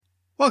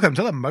Welcome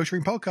to the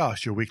Motoring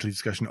Podcast, your weekly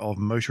discussion of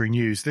motoring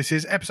news. This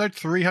is episode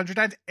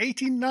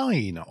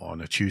 389 on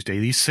a Tuesday,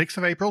 the 6th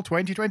of April,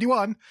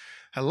 2021.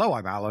 Hello,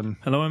 I'm Alan.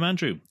 Hello, I'm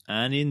Andrew.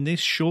 And in this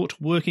short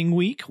working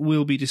week,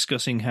 we'll be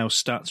discussing how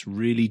stats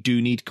really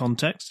do need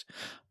context,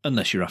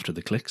 unless you're after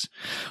the clicks.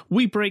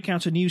 We break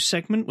out a new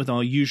segment with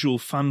our usual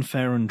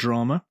fanfare and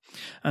drama,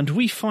 and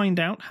we find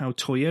out how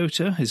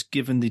Toyota has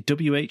given the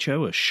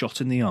WHO a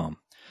shot in the arm.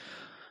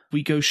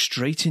 We go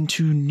straight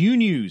into new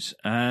news,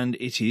 and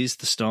it is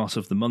the start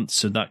of the month,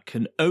 so that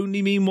can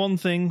only mean one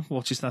thing.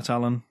 What is that,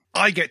 Alan?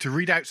 I get to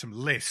read out some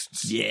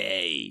lists.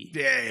 Yay!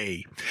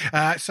 Yay.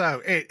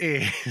 So it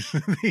is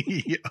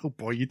oh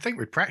boy, you'd think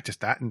we'd practiced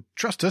that, and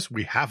trust us,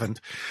 we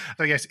haven't.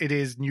 So yes, it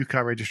is new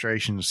car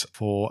registrations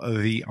for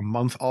the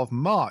month of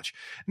March.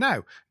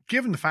 Now,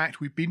 given the fact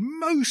we've been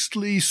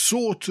mostly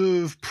sort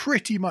of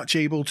pretty much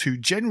able to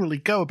generally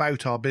go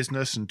about our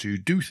business and to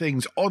do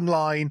things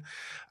online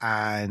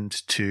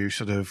and to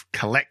sort of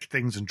collect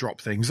things and drop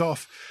things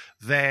off,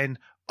 then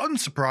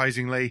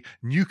unsurprisingly,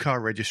 new car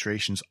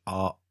registrations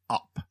are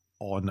up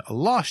on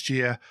last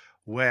year,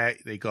 where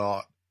they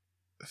got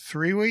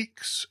 3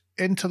 weeks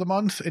into the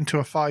month, into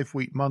a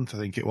 5-week month, I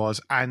think it was,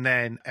 and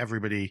then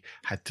everybody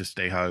had to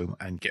stay home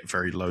and get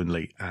very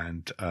lonely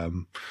and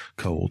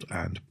cold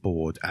and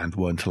bored and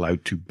weren't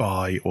allowed to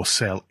buy or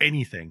sell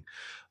anything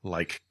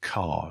like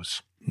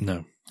cars.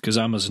 No, because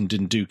Amazon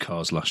didn't do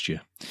cars last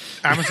year.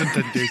 Amazon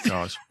didn't do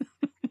cars.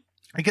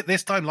 I get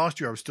this time last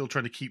year, I was still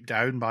trying to keep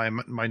down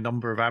my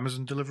number of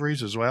Amazon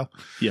deliveries as well.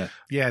 Yeah.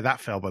 Yeah, that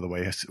fell by the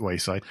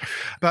wayside.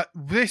 But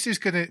we're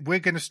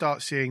going to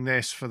start seeing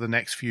this for the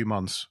next few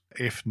months,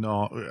 if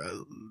not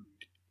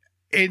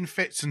in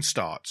fits and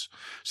starts.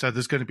 So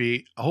there's going to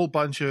be a whole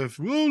bunch of,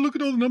 oh, look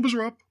at all the numbers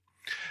are up.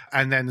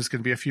 And then there's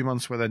going to be a few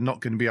months where they're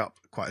not going to be up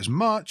quite as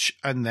much.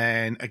 And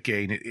then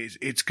again,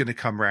 it's going to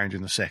come around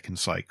in the second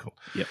cycle.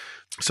 Yep.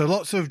 So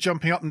lots of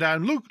jumping up and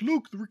down. Look,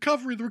 the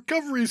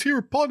recovery is here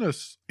upon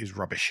us is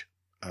rubbish,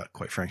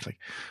 quite frankly.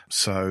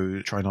 So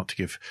try not to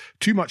give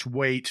too much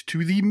weight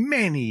to the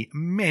many,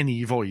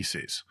 many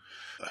voices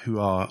who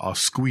are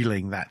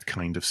squealing that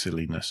kind of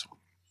silliness.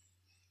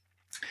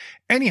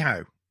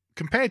 Anyhow,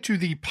 compared to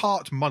the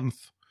part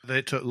month that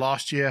it took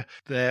last year,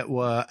 there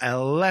were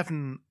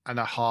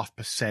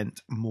 11.5%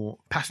 more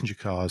passenger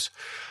cars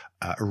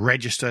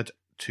registered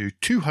to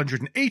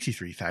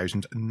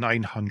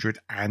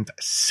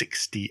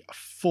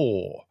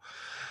 283,964.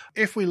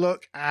 If we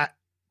look at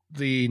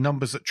the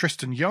numbers that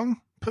Tristan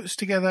Young puts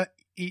together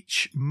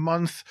each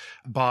month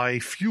by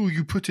fuel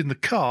you put in the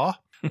car.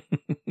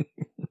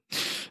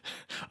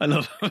 I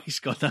love how he's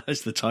got that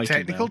as the title.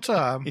 Technical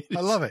term.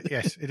 I love it.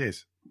 Yes, it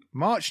is.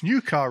 March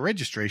new car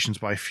registrations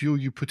by fuel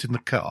you put in the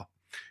car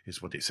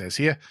is what it says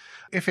here.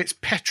 If it's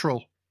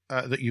petrol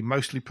that you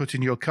mostly put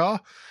in your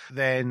car,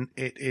 then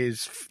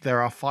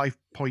there are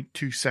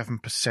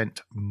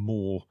 5.27%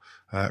 more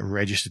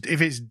registered.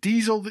 If it's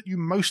diesel that you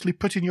mostly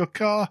put in your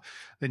car,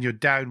 then you're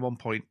down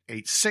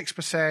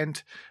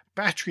 1.86%.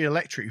 Battery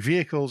electric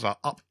vehicles are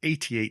up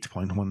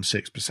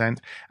 88.16%,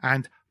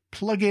 and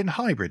plug-in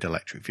hybrid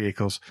electric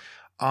vehicles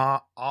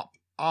are up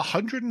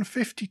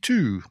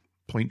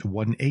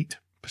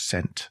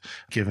 152.18%,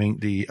 giving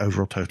the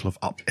overall total of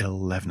up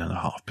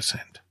 11.5%.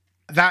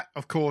 That,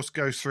 of course,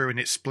 goes through and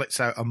it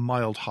splits out a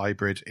mild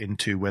hybrid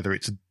into whether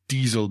it's a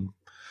diesel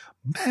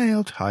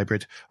mild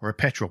hybrid or a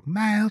petrol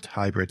mild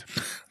hybrid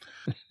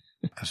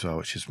as well,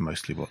 which is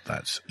mostly what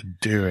that's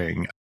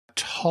doing.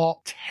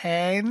 Top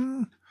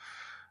 10,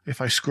 if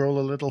I scroll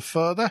a little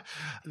further,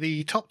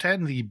 the top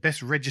 10, the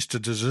best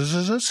registered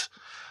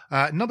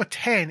number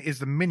 10 is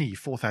the Mini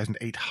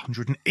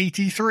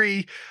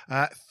 4,883.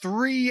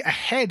 3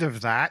 ahead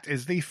of that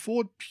is the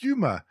Ford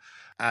Puma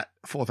at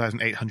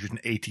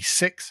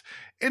 4,886.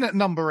 In at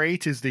number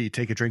 8 is the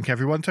Take a Drink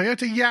Everyone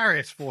Toyota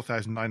Yaris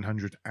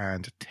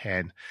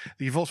 4,910.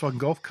 The Volkswagen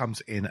Golf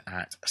comes in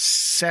at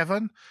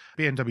 7.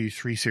 BMW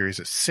 3 Series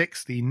at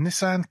 6. The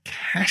Nissan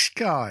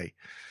Qashqai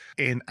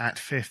in at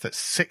 5th at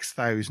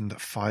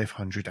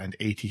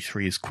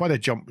 6,583 is quite a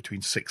jump between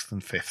 6th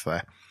and 5th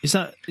there. Is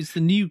the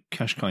new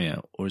Qashqai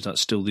out, or is that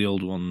still the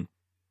old one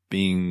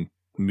being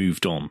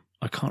moved on?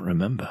 I can't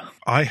remember.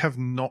 I have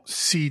not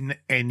seen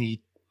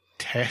any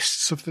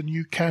tests of the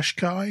new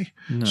Qashqai,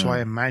 so I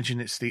imagine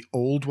it's the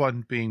old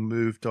one being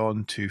moved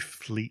on to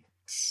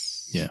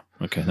fleets. Yeah,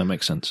 okay, that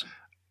makes sense.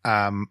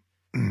 Hello,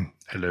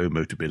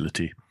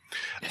 Motability.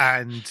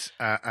 And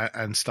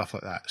stuff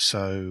like that.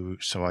 So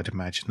I'd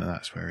imagine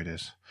that's where it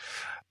is.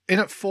 In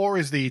at 4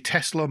 is the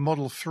Tesla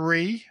Model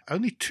 3,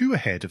 only 2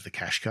 ahead of the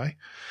Qashqai.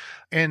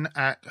 In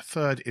at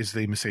 3rd is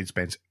the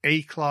Mercedes-Benz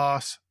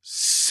A-Class.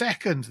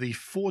 2nd, the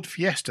Ford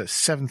Fiesta,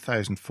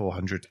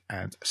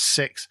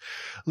 7,406.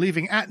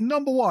 Leaving at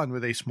number 1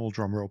 with a small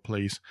drum roll,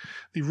 please,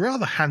 the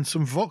rather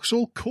handsome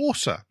Vauxhall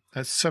Corsa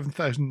at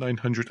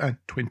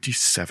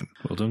 7,927.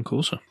 Well done,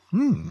 Corsa.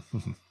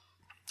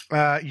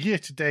 Year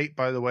to date,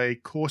 by the way,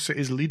 Corsa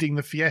is leading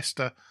the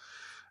Fiesta.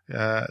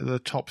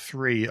 The top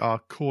 3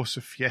 are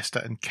Corsa,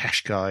 Fiesta, and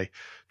Qashqai,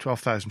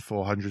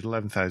 12,400,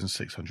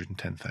 11,600, and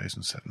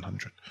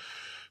 10,700.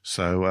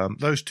 So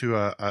those two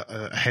are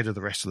ahead of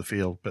the rest of the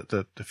field, but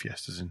the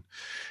Fiesta's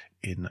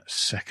in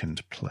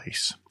second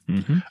place.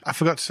 Mm-hmm. I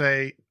forgot to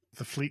say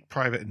the fleet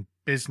private and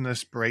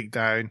business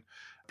breakdown.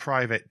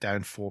 Private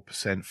down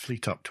 4%,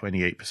 fleet up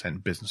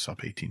 28%, business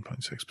up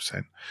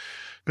 18.6%.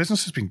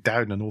 Business has been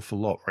down an awful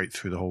lot right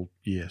through the whole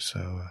year,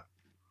 so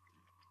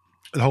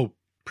the whole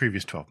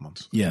previous 12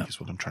 months, I think is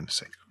what I'm trying to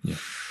say. Yeah.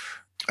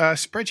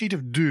 Spreadsheet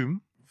of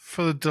Doom.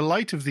 For the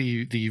delight of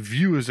the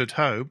viewers at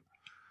home,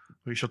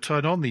 we shall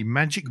turn on the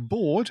Magic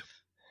Board,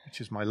 which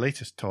is my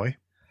latest toy,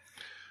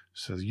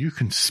 so you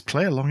can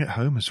play along at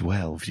home as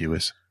well,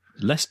 viewers.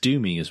 Less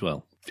doomy as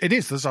well. It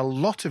is. There's a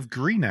lot of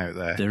green out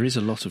there. There is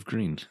a lot of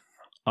green.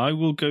 I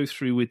will go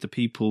through with the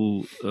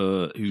people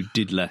who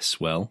did less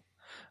well,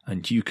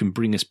 and you can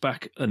bring us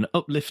back and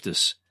uplift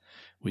us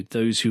with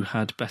those who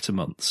had better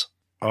months.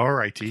 All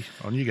righty,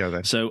 on you go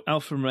then. So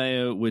Alfa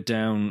Romeo were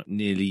down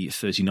nearly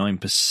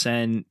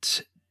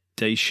 39%,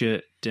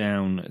 Dacia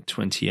down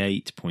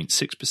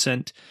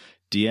 28.6%,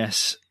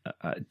 DS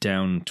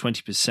down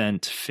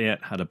 20%,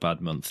 Fiat had a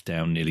bad month,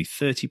 down nearly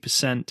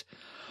 30%,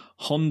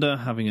 Honda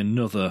having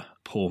another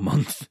poor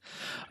month,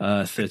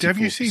 34%. Have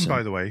you seen,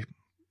 by the way,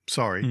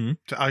 sorry,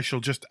 I shall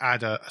just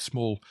add a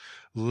small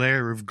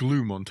layer of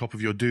gloom on top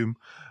of your doom,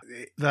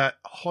 that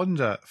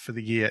Honda for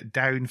the year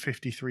down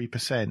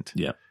 53%.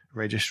 Yeah.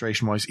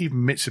 Registration-wise. Even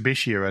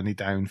Mitsubishi are only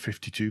down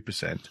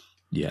 52%.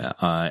 Yeah,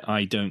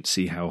 I don't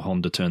see how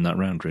Honda turned that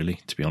round, really,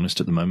 to be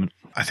honest, at the moment.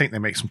 I think they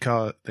make and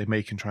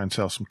try and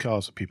sell some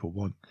cars that people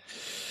want.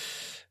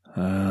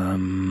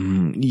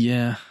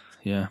 Yeah.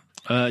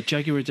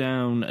 Jaguar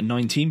down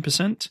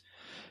 19%,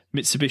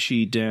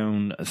 Mitsubishi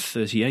down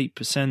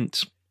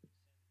 38%.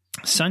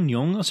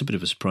 SsangYong, that's a bit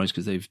of a surprise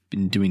because they've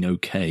been doing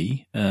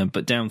okay,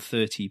 but down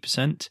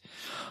 30%,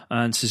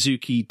 and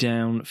Suzuki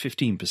down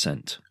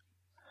 15%.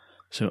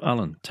 So,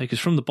 Alan, take us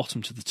from the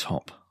bottom to the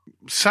top.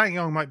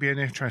 SsangYong might be an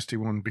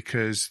interesting one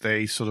because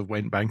they sort of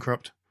went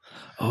bankrupt.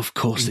 Oh, of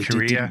course they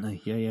Korea. did,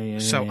 didn't they? Yeah.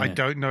 So I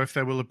don't know if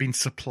there will have been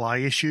supply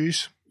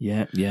issues.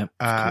 Yeah,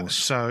 of course.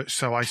 So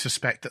I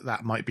suspect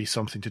that might be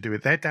something to do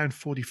with. They're down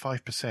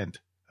 45%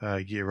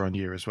 year on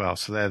year as well.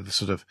 So they're the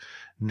sort of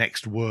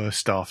next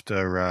worst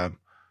after,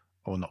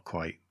 or not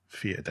quite.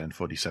 Fiat down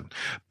 47,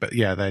 but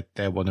yeah,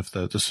 they're one of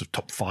the sort of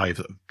top 5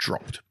 that have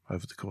dropped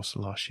over the course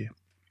of last year.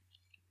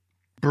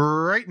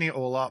 Brightening it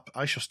all up,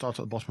 I shall start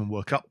at the bottom and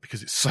work up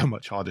because it's so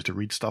much harder to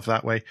read stuff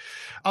that way.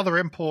 Other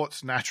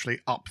imports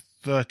naturally up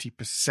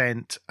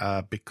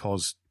 30%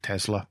 because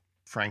Tesla,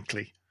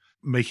 frankly,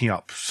 making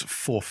up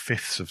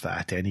 4/5 of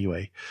that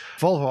anyway.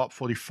 Volvo up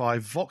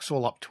 45,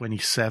 Vauxhall up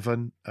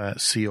 27,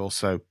 see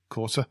also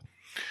Corsa.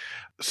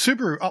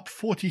 Subaru up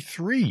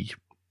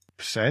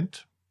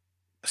 43%.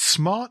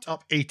 Smart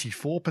up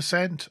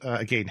 84%,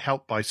 again,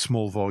 helped by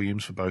small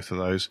volumes for both of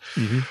those.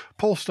 Mm-hmm.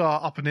 Polestar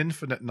up an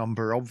infinite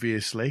number,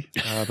 obviously,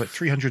 but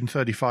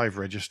 335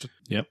 registered.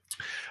 Yep.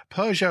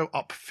 Peugeot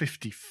up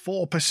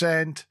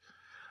 54%.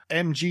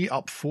 MG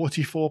up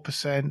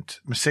 44%.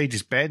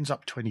 Mercedes-Benz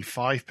up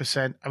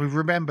 25%. I mean,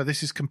 remember,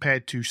 this is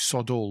compared to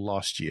Sodal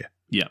last year.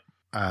 Yeah.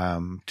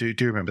 Do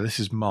remember, this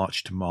is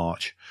March to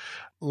March.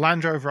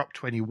 Land Rover up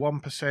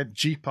 21%,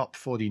 Jeep up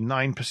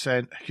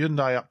 49%,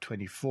 Hyundai up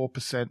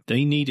 24%.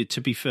 They needed, to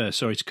be fair,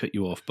 sorry to cut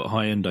you off, but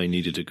Hyundai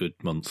needed a good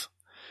month.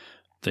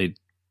 They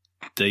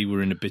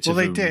were in a bit of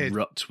a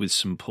rut with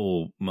some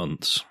poor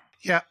months.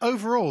 Yeah,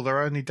 overall,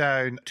 they're only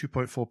down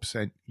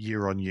 2.4%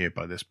 year on year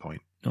by this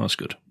point. Oh, that's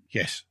good.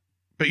 Yes,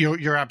 but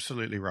you're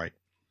absolutely right.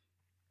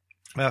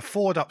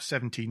 Ford up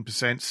 17%,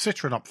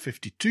 Citroen up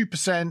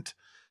 52%,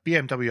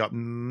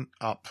 BMW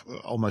up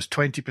almost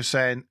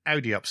 20%,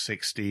 Audi up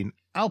 16%,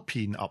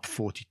 Alpine up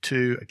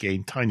 42%,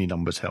 again, tiny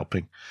numbers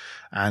helping,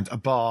 and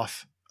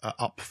Abarth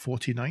up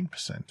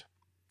 49%.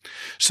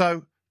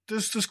 So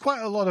there's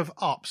quite a lot of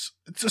ups.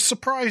 It's a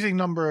surprising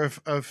number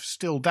of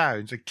still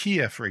downs. A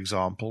Kia, for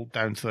example,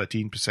 down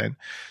 13%,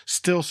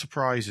 still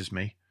surprises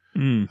me.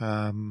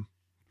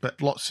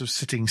 But lots of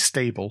sitting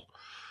stable.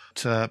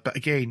 But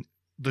again,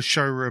 the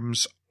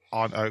showrooms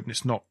aren't open.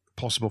 It's not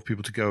possible for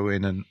people to go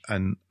in and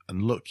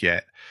look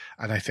yet.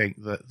 And I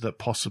think that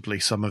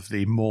possibly some of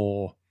the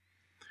more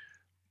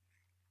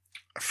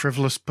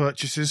frivolous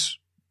purchases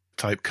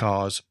type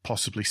cars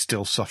possibly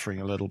still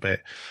suffering a little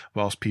bit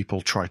whilst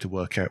people try to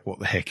work out what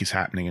the heck is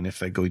happening and if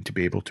they're going to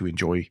be able to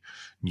enjoy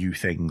new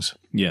things.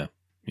 Yeah.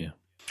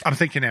 I'm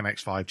thinking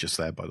MX-5 just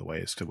there, by the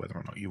way, as to whether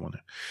or not you want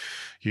to,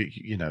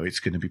 you know, it's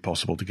going to be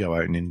possible to go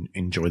out and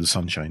enjoy the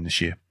sunshine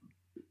this year.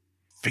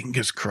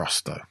 Fingers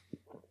crossed, though.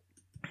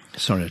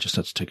 Sorry, I just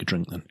had to take a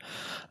drink then.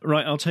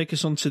 Right, I'll take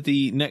us on to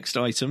the next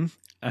item.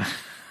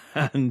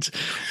 And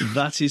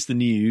that is the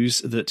news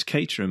that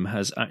Caterham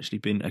has actually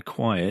been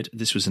acquired.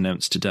 This was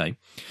announced today.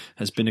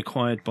 Has been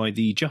acquired by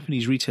the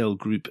Japanese retail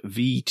group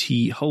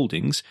VT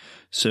Holdings.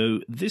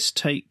 So this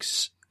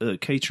takes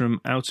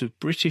Caterham out of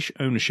British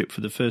ownership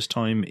for the first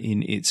time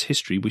in its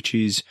history, which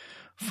is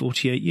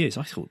 48 years.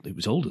 I thought it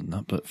was older than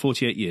that, but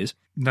 48 years.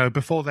 No,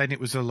 before then it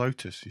was a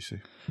Lotus, you see.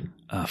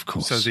 Of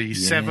course. So the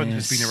 7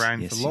 has been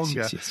around for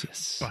longer,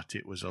 yes. but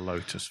it was a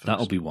Lotus first.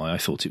 That'll be why I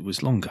thought it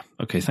was longer.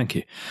 Okay, thank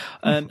you.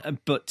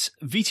 But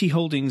VT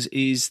Holdings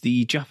is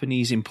the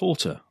Japanese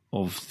importer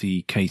of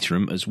the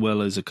Caterham, as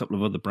well as a couple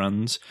of other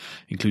brands,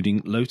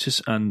 including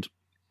Lotus and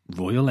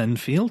Royal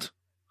Enfield.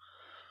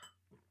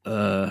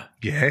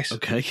 Yes.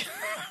 Okay.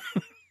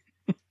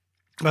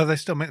 Well, they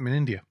still make them in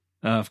India.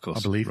 Of course.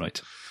 I believe.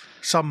 Right.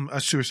 A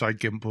suicide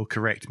gimp will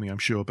correct me, I'm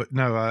sure. But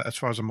no, as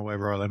far as I'm aware,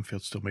 Royal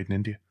Enfield's still made in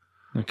India.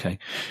 Okay.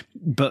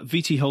 But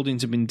VT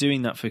Holdings have been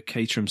doing that for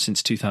Caterham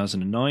since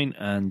 2009,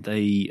 and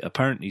they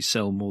apparently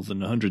sell more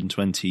than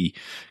 120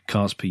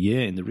 cars per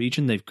year in the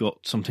region. They've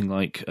got something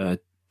like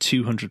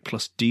 200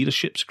 plus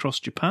dealerships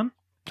across Japan.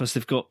 Plus,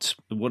 they've got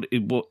what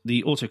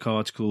the Autocar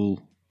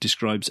article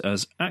describes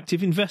as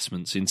active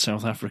investments in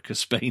South Africa,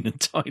 Spain, and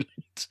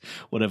Thailand,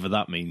 whatever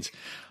that means.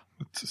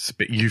 It's a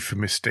bit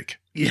euphemistic.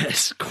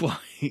 Yes,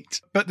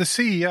 quite. But the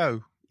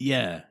CEO...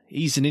 Yeah,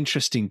 he's an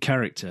interesting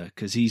character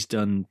because he's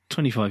done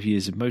 25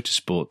 years of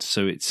motorsport.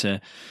 So it's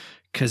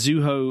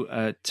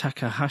Kazuho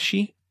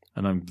Takahashi,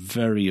 and I'm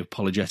very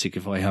apologetic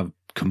if I have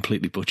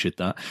completely butchered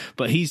that.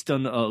 But he's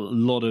done a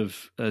lot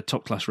of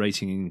top-class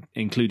racing,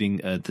 including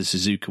the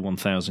Suzuka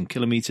 1000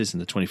 kilometers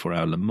and the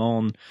 24-hour Le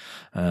Mans,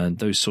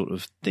 those sort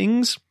of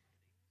things.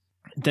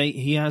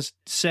 He has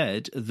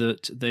said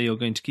that they are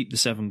going to keep the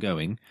 7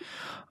 going,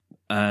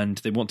 and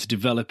they want to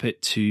develop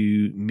it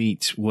to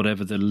meet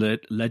whatever the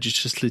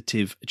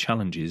legislative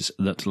challenges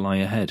that lie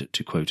ahead,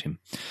 to quote him.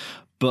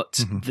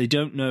 But they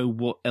don't know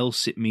what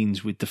else it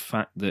means with the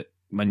fact that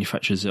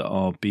manufacturers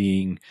are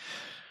being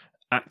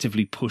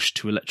actively pushed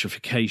to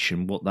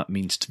electrification, what that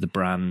means to the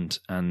brand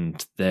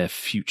and their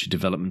future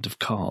development of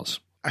cars.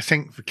 I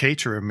think for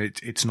Caterham,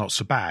 it's not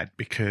so bad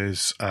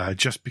because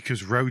just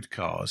because road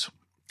cars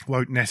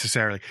won't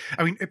necessarily...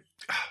 I mean,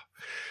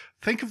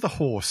 think of the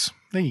horse.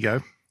 There you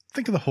go.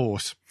 Think of the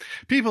horse.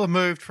 People have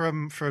moved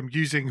from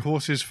using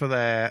horses for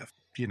their,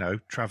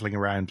 traveling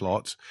around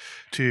lots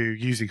to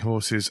using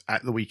horses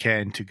at the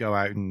weekend to go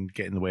out and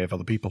get in the way of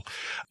other people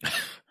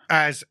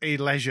as a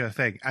leisure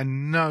thing.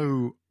 And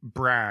no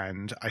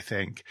brand, I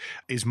think,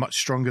 is much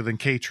stronger than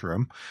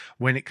Caterham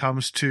when it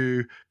comes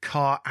to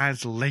car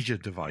as leisure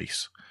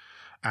device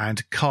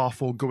and car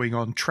for going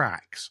on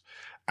tracks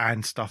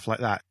and stuff like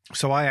that.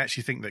 So I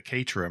actually think that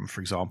Caterham,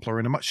 for example, are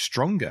in a much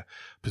stronger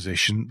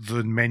position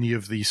than many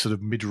of these sort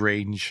of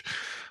mid-range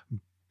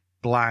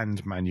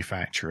bland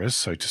manufacturers,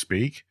 so to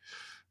speak,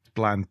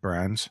 bland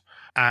brands,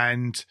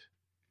 and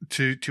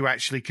to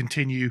actually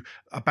continue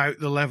about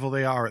the level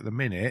they are at the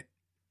minute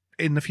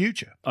in the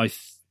future. I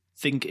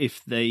think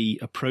if they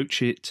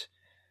approach it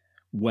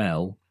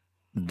well,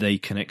 they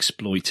can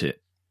exploit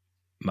it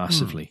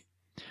massively.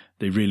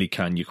 They really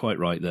can. You're quite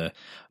right there.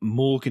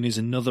 Morgan is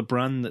another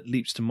brand that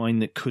leaps to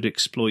mind that could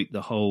exploit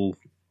the whole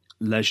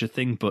leisure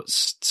thing, but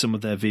some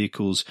of their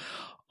vehicles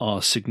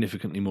are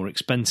significantly more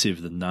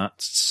expensive than that.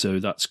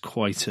 So that's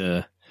quite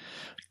a...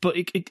 But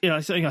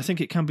I think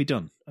it can be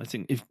done. I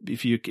think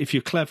if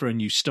you're clever and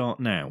you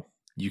start now,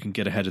 you can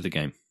get ahead of the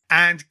game.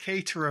 And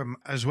Caterham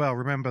as well.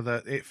 Remember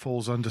that it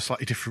falls under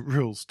slightly different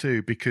rules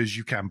too, because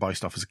you can buy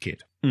stuff as a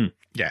kid.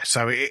 Yeah,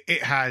 so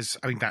it has.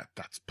 I mean,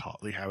 that's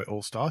partly how it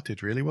all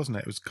started, really, wasn't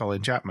it? It was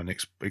Colin Chapman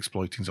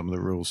exploiting some of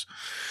the rules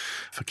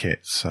for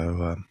kits.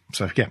 So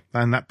yeah,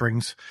 and that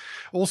brings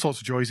all sorts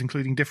of joys,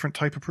 including different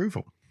type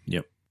approval.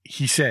 Yep.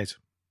 He said,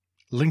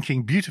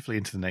 linking beautifully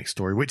into the next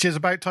story, which is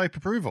about type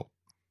approval.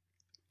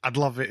 I'd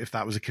love it if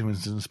that was a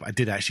coincidence, but I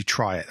did actually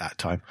try it that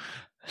time.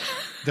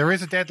 There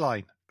is a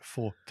deadline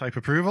for type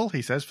approval,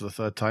 he says, for the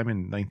third time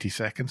in 90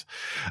 seconds.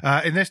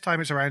 In this time,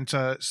 it's around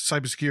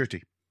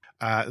cybersecurity.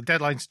 The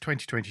deadline's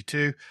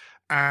 2022,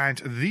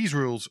 and these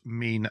rules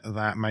mean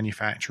that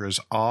manufacturers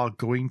are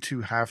going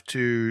to have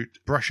to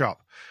brush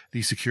up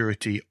the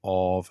security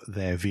of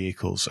their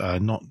vehicles,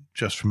 not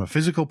just from a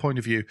physical point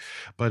of view,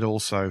 but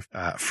also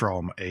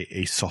from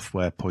a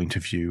software point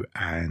of view,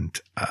 and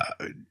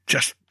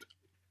just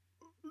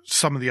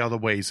some of the other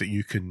ways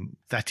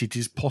that it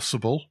is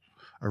possible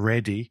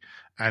already,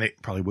 and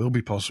it probably will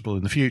be possible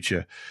in the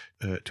future,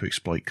 to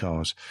exploit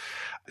cars.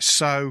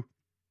 So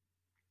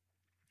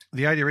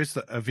the idea is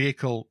that a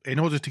vehicle, in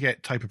order to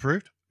get type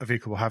approved, a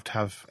vehicle will have to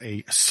have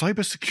a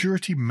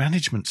cybersecurity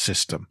management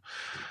system,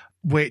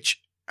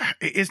 which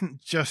it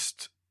isn't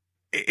just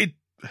it.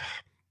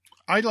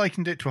 I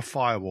likened it to a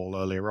firewall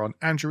earlier on.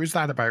 Andrew, is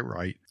that about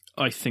right?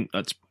 I think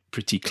that's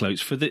pretty close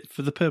for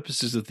the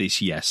purposes of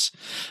this. Yes.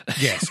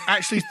 Yes,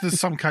 actually there's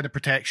some kind of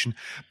protection,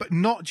 but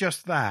not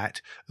just that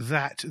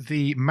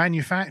the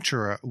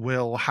manufacturer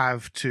will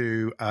have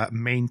to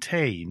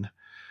maintain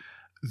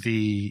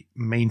the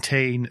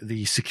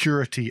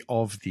security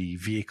of the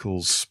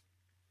vehicle's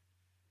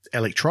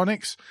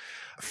electronics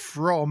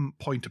from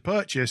point of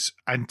purchase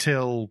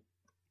until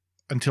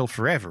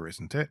forever,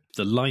 isn't it?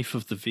 The life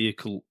of the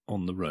vehicle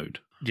on the road.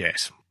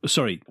 Yes.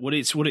 Sorry, what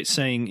it's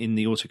saying in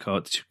the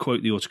Autocar, to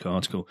quote the Autocar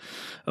article,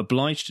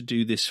 obliged to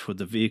do this for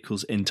the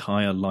vehicle's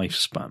entire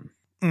lifespan.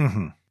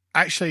 Mm-hmm.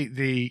 Actually,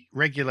 the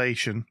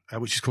regulation,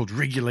 which is called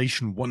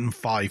Regulation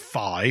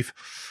 155,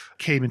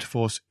 came into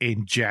force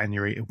in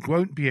January. It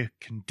won't be a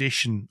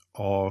condition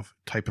of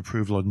type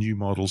approval on new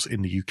models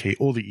in the UK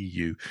or the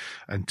EU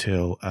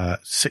until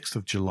 6th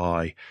of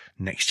July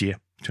next year,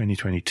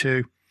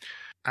 2022.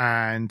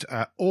 And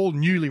all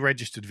newly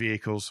registered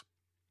vehicles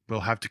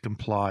will have to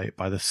comply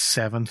by the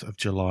 7th of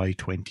July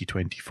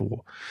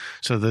 2024.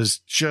 So there's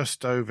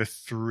just over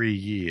 3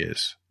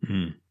 years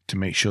to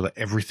make sure that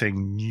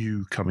everything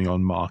new coming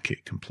on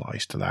market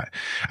complies to that.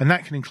 And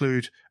that can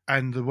include,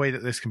 and the way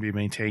that this can be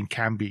maintained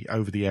can be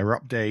over-the-air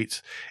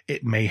updates.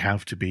 It may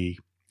have to be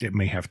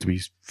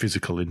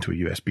physical into a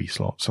USB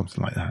slot,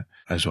 something like that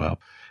as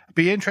well.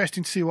 Be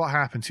interesting to see what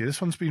happens here.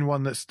 This one's been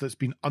one that's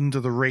been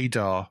under the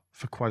radar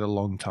for quite a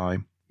long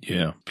time.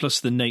 Yeah. Plus,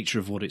 the nature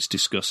of what it's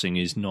discussing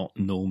is not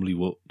normally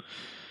what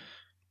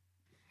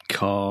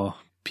car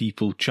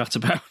people chat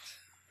about.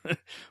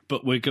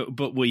 but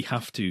we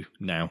have to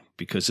now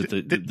because of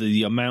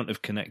the amount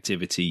of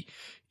connectivity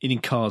in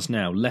cars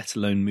now, let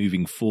alone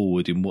moving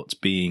forward in what's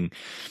being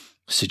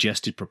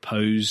suggested,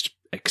 proposed,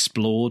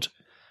 explored.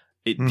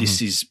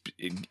 This is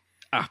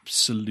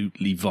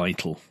absolutely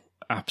vital.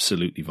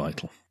 Absolutely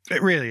vital.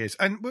 It really is.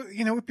 And,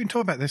 you know, we've been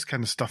talking about this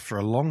kind of stuff for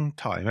a long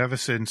time, ever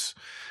since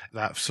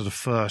that sort of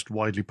first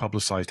widely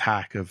publicized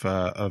hack of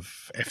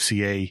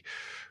FCA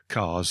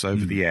cars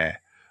over the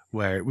air,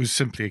 where it was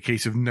simply a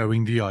case of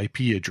knowing the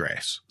IP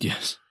address.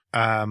 Yes.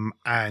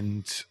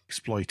 And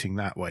exploiting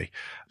that way.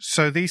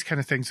 So these kind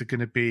of things are going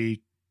to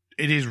be,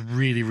 it is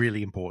really,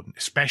 really important,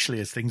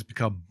 especially as things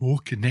become more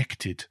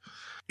connected.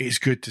 It's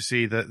good to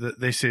see that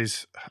this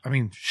is, I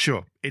mean,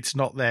 sure, it's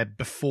not there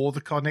before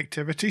the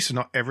connectivity, so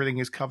not everything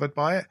is covered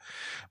by it,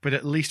 but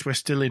at least we're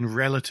still in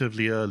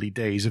relatively early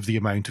days of the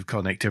amount of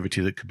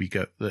connectivity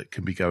that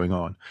can be going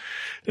on.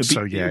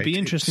 It'd be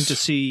interesting to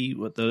see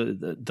what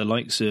the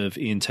likes of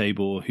Ian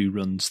Tabor, who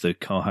runs the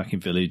Car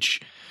Hacking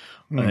Village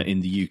in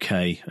the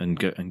UK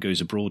and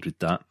goes abroad with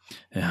that.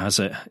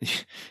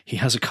 He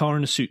has a car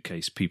in a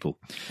suitcase, people.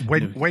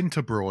 Went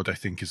abroad, I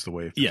think, is the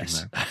way of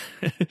putting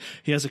that.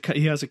 He has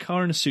a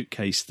car in a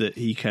suitcase that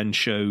he can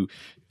show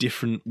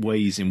different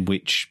ways in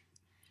which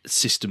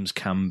systems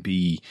can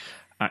be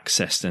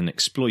accessed and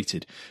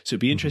exploited. So it'd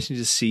be interesting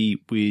to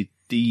see with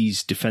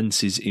these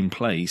defenses in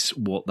place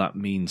what that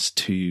means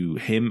to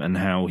him and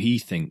how he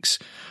thinks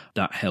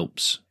that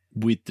helps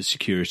with the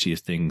security of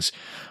things.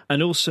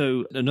 And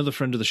also another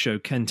friend of the show,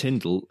 Ken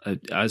Tyndall,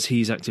 as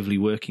he's actively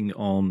working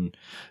on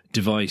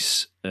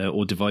devices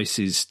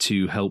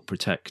to help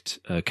protect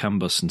CAN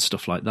bus and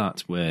stuff like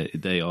that, where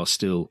they are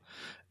still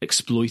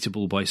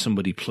exploitable by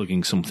somebody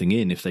plugging something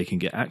in if they can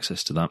get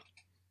access to that.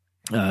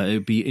 It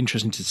would be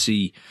interesting to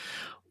see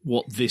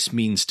what this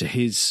means to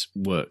his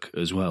work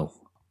as well.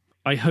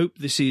 I hope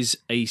this is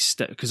a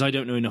step, because I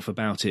don't know enough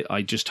about it.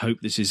 I just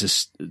hope this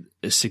is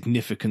a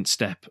significant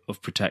step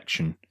of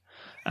protection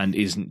and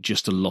isn't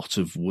just a lot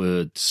of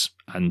words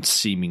and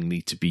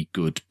seemingly to be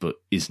good, but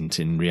isn't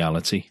in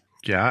reality.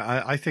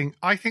 Yeah, I think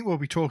we'll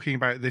be talking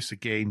about this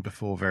again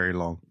before very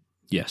long.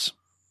 Yes.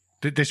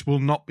 This will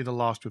not be the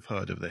last we've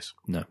heard of this.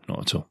 No, not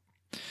at all.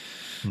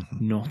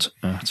 Not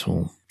at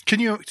all.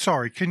 Can you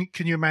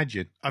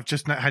imagine? I've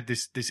just had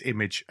this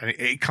image, and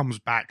it comes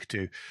back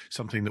to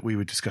something that we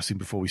were discussing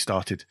before we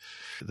started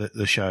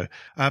the show.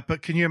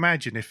 But can you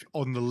imagine if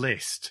on the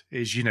list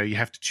is, you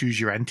have to choose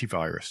your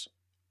antivirus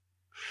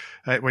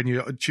when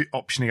you're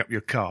optioning up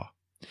your car?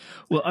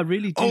 Well, I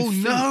really do. Oh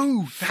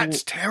no,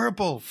 that's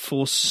terrible.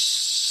 For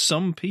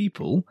some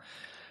people,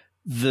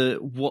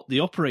 what the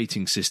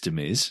operating system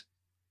is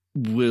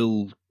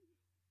to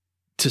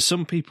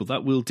some people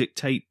that will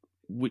dictate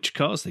which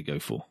cars they go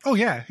for. Oh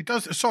yeah, it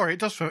does. Sorry, it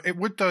does. It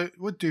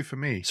would do for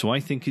me. So I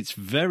think it's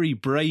very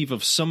brave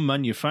of some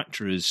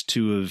manufacturers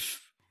to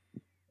have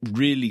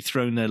really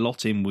thrown their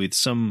lot in with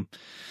some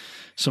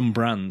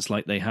brands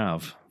like they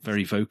have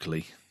very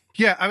vocally.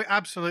 Yeah,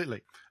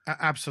 absolutely.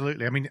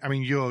 Absolutely. I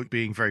mean, you're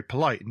being very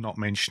polite, not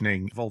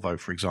mentioning Volvo,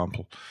 for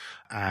example,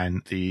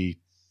 and the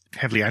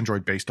heavily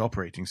Android-based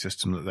operating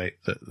system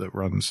that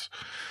runs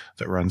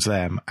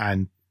them,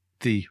 and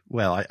I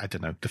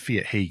don't know, the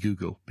Fiat Hey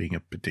Google being a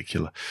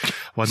particular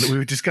one that we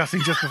were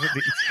discussing just before.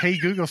 The Hey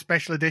Google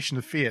special edition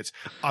of Fiat.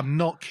 I'm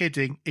not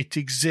kidding. It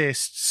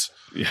exists.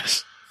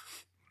 Yes,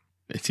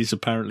 it is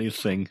apparently a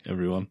thing.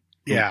 Everyone.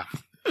 Yeah.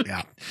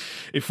 Yeah.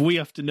 If we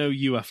have to know,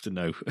 you have to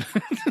know.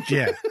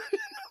 Yeah.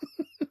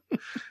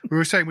 We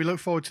were saying we look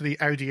forward to the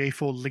Audi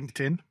A4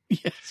 LinkedIn.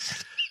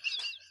 Yes.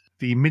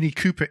 The Mini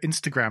Cooper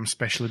Instagram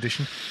special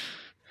edition.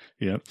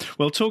 Yeah.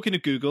 Well, talking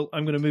of Google,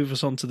 I'm going to move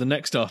us on to the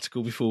next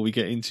article before we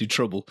get into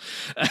trouble.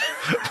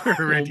 We're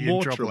already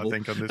in trouble, I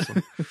think, on this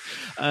one.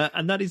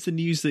 And that is the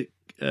news that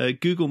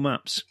Google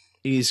Maps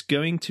is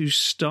going to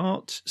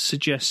start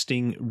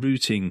suggesting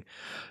routing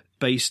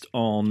based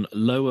on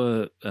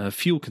lower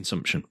fuel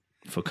consumption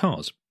for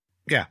cars.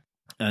 Yeah.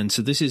 And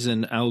so this is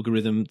an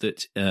algorithm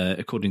that,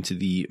 according to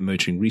the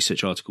Motoring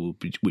Research article,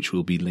 which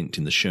will be linked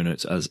in the show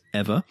notes as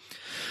ever,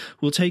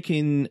 will take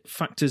in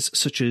factors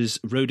such as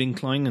road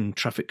incline and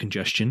traffic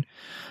congestion,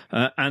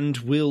 and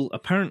will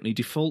apparently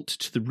default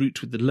to the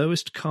route with the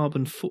lowest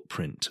carbon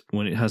footprint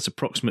when it has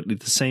approximately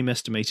the same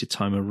estimated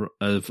time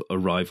of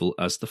arrival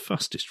as the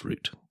fastest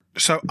route.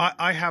 So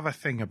I have a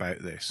thing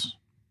about this.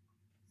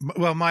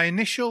 Well, my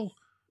initial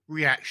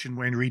reaction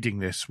when reading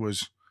this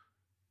was,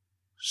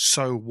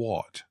 so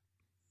what?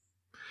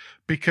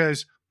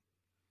 Because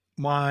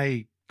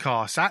my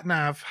car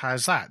sat-nav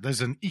has that.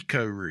 There's an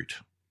eco route.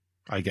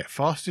 I get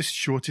fastest,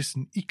 shortest,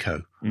 and eco.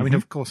 Mm-hmm. I mean,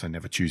 of course, I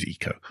never choose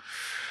eco.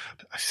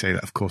 I say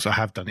that, of course, I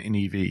have done it in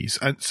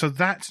EVs. And so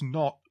that's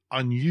not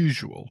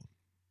unusual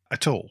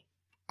at all.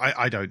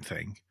 I don't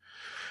think.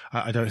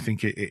 I don't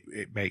think it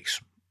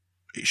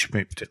should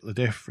make a particular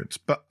difference.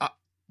 But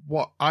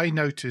what I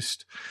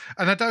noticed,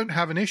 and I don't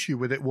have an issue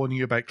with it warning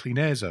you about clean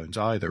air zones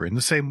either, in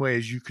the same way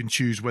as you can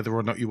choose whether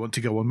or not you want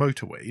to go on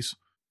motorways.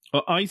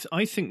 Well, I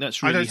think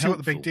that's really helpful. I don't see what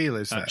the big deal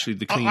is there. Actually,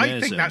 the clean air zone.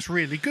 I think that's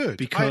really good.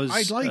 Because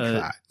I like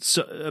that.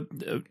 So,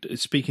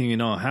 speaking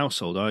in our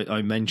household,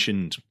 I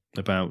mentioned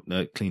about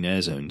clean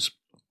air zones.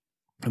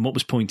 And what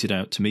was pointed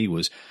out to me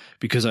was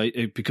because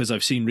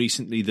I've seen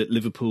recently that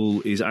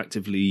Liverpool is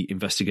actively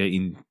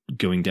investigating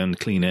going down the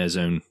clean air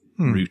zone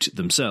route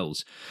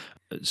themselves.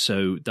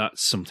 So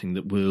that's something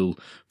that will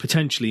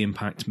potentially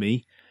impact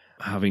me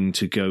having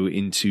to go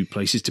into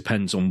places.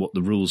 Depends on what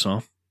the rules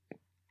are.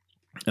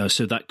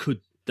 So that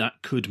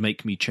could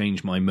make me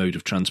change my mode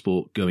of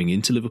transport going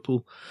into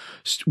Liverpool,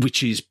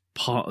 which is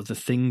part of the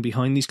thing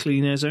behind these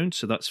clean air zones.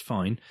 So that's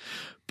fine.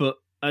 But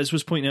as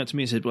was pointed out to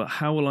me, I said, well,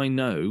 how will I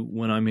know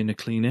when I'm in a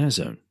clean air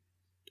zone?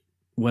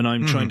 When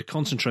I'm trying to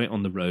concentrate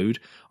on the road,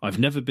 I've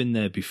never been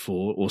there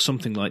before or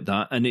something like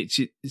that. And it's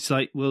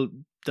like, well,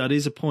 that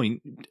is a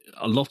point.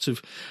 A lot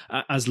of,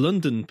 as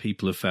London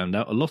people have found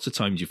out, a lot of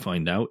times you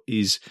find out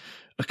is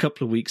a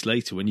couple of weeks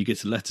later when you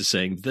get a letter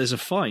saying there's a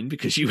fine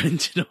because you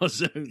entered our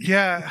zone.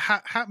 Yeah,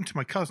 happened to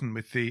my cousin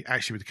with the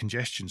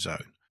congestion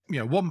zone. You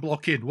know, one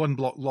block in, one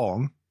block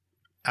long,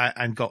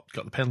 and got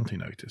the penalty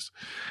notice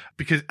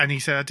and he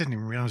said, I didn't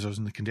even realize I was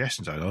in the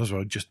congestion zone.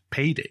 I just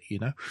paid it. You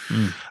know,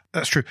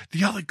 That's true.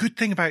 The other good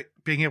thing about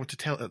being able to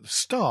tell at the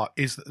start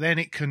is that then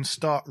it can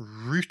start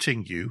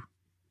routing you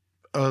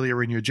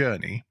earlier in your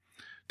journey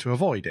to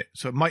avoid it.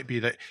 So it might be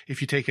that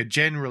if you take a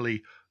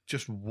generally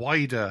just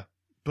wider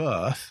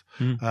berth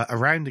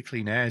around the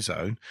clean air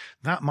zone,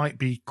 that might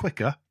be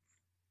quicker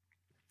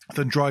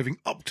than driving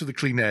up to the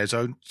clean air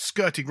zone,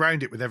 skirting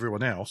round it with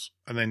everyone else,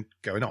 and then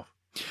going off.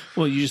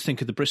 Well, you just think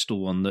of the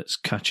Bristol one that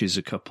catches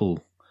a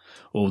couple,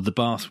 or the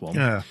Bath one.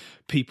 Yeah.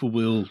 People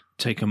will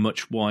take a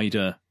much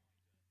wider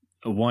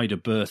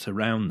berth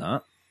around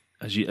that.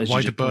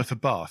 Wider berth of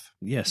Bath?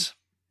 Yes.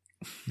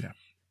 Yeah.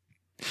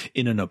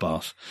 In and a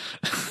bath.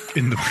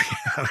 In the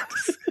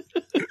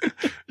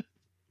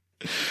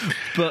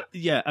But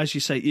yeah, as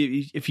you say,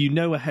 if you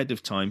know ahead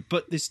of time,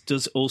 but this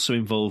does also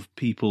involve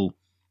people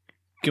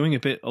going a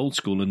bit old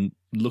school and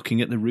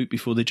looking at the route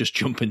before they just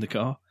jump in the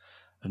car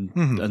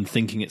and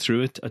thinking it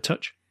through a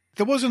touch.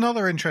 There was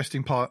another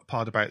interesting part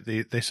about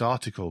this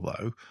article,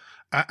 though,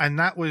 and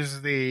that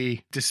was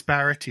the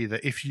disparity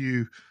that if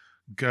you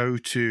go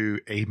to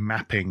a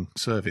mapping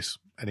service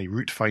and a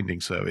route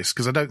finding service,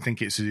 because I don't think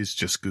it is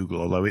just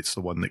Google, although it's the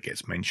one that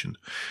gets mentioned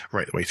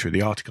right the way through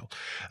the article.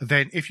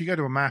 Then if you go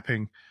to a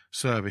mapping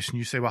service and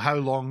you say, well, how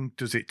long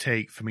does it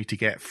take for me to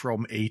get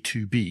from A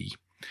to B?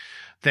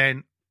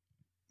 Then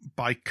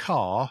by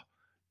car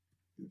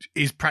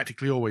is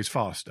practically always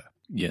faster.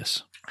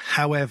 Yes.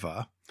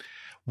 However,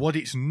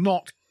 what's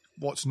not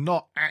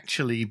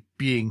actually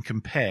being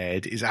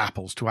compared is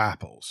apples to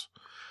apples.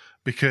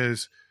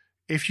 Because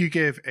if you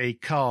give a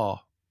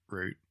car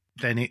route,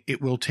 then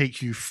it will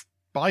take you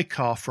by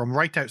car from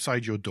right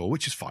outside your door,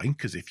 which is fine,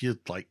 because if you're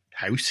like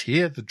house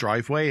here, the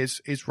driveway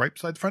is right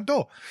beside the front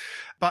door.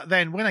 But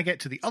then when I get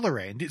to the other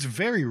end, it's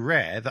very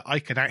rare that I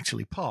can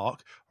actually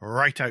park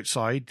right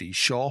outside the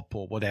shop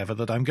or whatever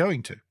that I'm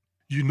going to.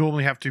 You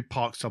normally have to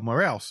park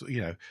somewhere else,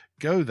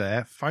 go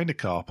there, find a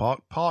car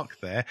park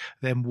there,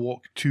 then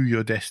walk to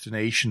your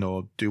destination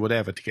or do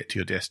whatever to get to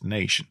your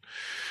destination.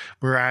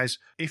 Whereas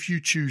if you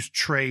choose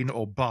train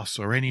or bus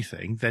or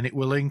anything, then it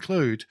will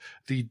include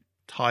the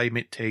time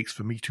it takes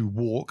for me to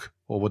walk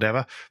or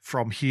whatever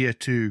from here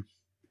to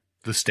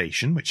the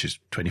station, which is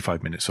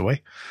 25 minutes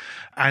away,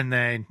 and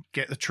then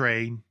get the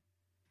train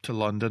to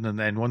London. And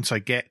then once I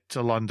get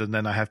to London,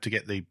 then I have to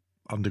get the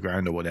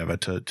underground or whatever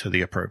to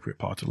the appropriate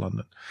part of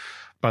London.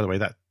 By the way,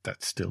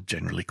 that's still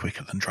generally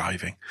quicker than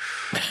driving,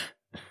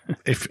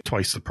 if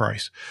twice the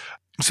price.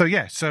 So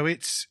yeah, so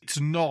it's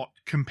not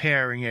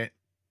comparing it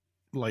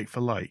like for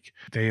like.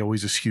 They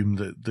always assume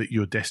that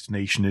your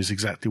destination is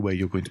exactly where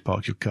you're going to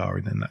park your car,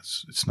 and then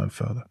it's no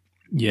further.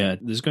 Yeah,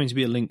 there's going to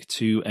be a link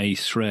to a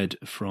thread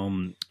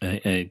from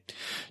a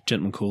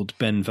gentleman called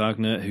Ben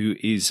Wagner, who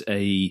is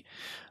a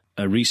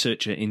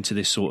researcher into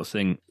this sort of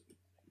thing.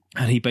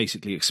 And he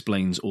basically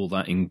explains all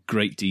that in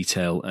great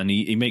detail, and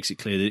he makes it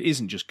clear that it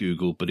isn't just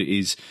Google, but it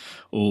is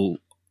all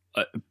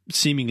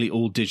seemingly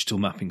all digital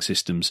mapping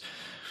systems,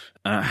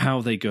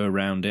 how they go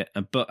around it,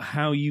 but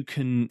how you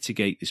can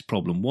mitigate this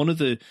problem. One of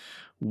the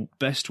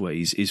best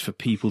ways is for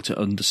people to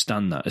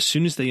understand that. As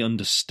soon as they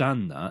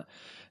understand that,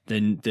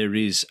 then there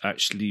is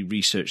actually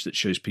research that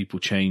shows people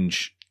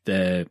change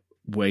their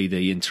way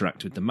they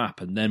interact with the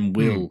map, and then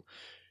will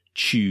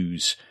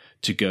choose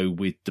to go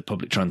with the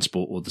public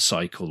transport or the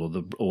cycle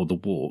or the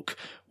walk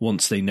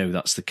once they know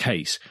that's the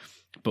case.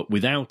 But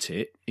without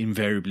it,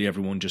 invariably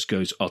everyone just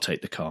goes, I'll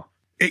take the car.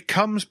 It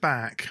comes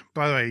back,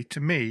 by the way, to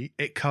me,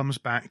 it comes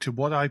back to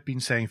what I've been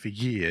saying for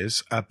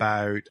years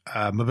about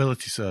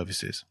mobility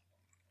services.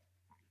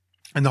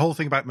 And the whole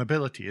thing about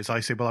mobility is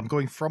I say, well, I'm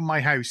going from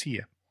my house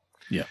here.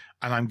 Yeah.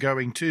 And I'm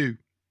going to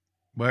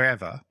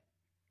wherever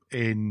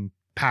in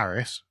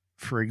Paris,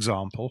 for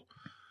example.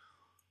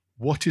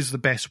 What is the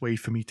best way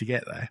for me to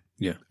get there?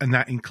 Yeah. And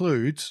that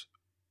includes,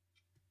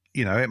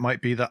 it might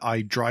be that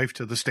I drive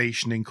to the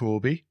station in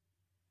Corby,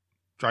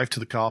 drive to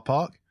the car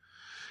park,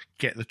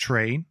 get the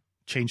train,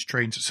 change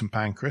trains at St.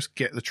 Pancras,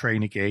 get the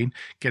train again,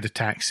 get a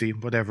taxi,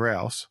 whatever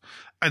else.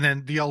 And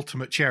then the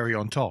ultimate cherry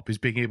on top is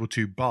being able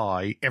to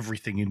buy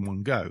everything in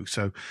one go.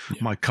 So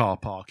my car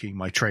parking,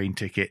 my train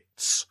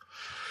tickets,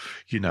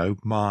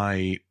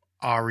 my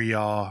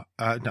RER,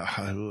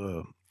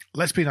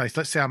 let's be nice.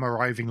 Let's say I'm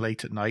arriving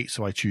late at night,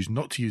 so I choose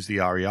not to use the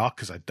RER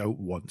because I don't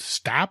want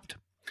stabbed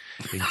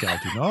in Gare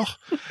du Nord.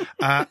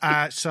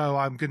 So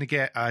I'm going to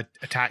get a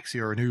taxi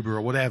or an Uber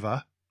or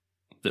whatever.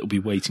 That will be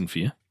waiting for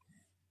you.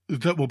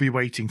 That will be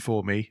waiting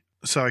for me.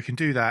 So I can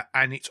do that,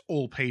 and it's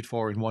all paid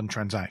for in one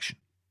transaction.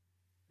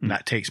 And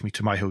that takes me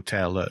to my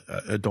hotel at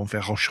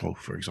Denfert-Rochereau,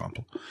 for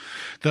example.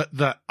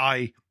 That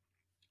I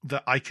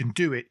can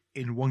do it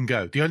in one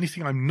go. The only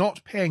thing I'm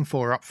not paying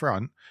for up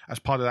front as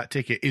part of that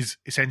ticket is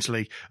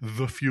essentially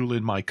the fuel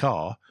in my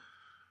car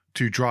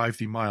to drive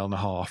the 1.5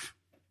 miles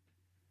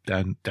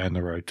down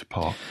the road to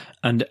park.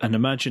 And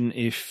imagine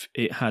if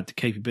it had the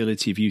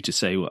capability of you to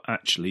say, well,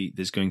 actually,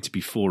 there's going to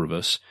be 4 of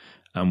us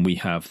and we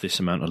have this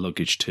amount of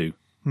luggage too,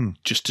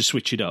 just to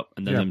switch it up.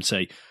 And then them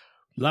say,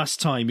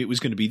 last time it was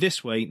going to be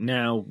this way,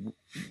 now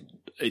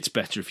it's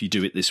better if you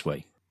do it this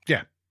way.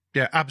 Yeah.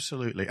 Yeah,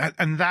 absolutely.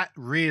 And that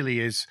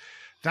really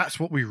that's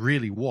what we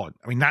really want.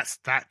 I mean, that's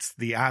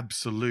the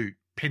absolute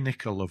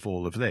pinnacle of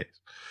all of this,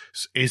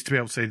 is to be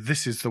able to say,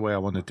 this is the way I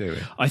want to do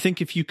it. I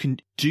think if you can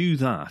do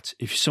that,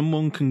 if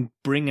someone can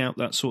bring out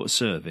that sort of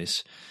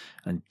service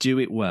and do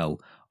it well,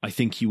 I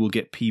think you will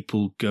get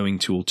people going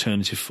to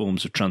alternative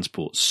forms of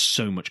transport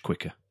so much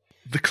quicker.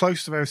 The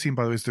closest I've ever seen,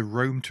 by the way, is the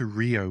Rome to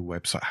Rio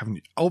website.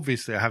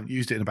 I haven't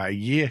used it in about a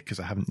year because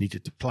I haven't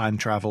needed to plan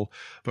travel,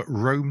 but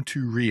Rome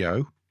to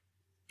Rio,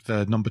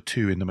 the number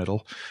 2 in the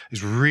middle,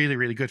 is really,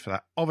 really good for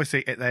that.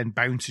 Obviously, it then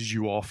bounces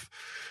you off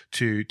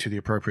to the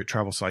appropriate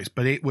travel sites,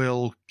 but it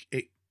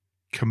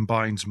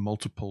combines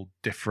multiple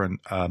different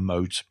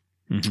modes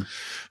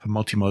for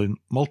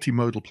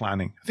multimodal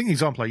planning. I think the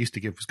example I used to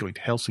give was going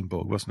to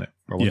Helsingborg, wasn't it?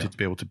 Where I wanted to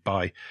be able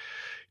to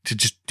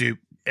just do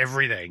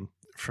everything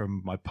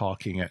from my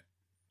parking at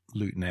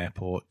Luton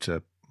Airport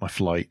to my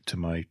flight to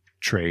my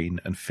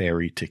train and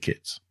ferry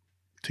tickets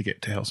to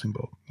get to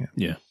Helsingborg.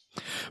 Yeah.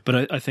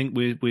 But I think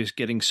we're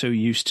getting so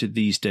used to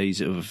these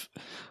days of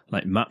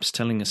like maps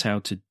telling us how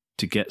to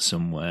get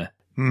somewhere,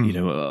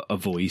 a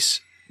voice,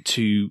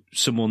 to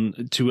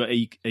someone, to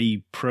a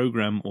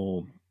program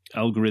or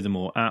algorithm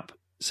or app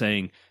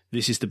saying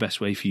this is the best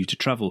way for you to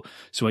travel.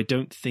 So I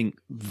don't think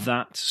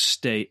that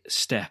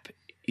step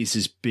is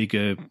as big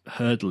a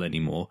hurdle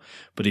anymore.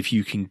 But if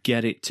you can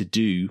get it to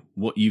do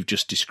what you've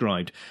just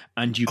described,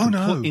 and you can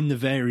put in the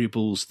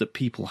variables that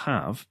people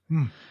have,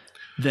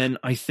 then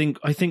I think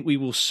we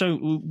will.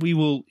 The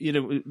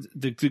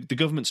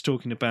government's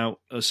talking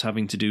about us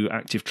having to do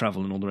active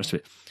travel and all the rest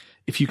of it.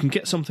 If you can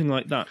get something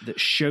like that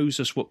shows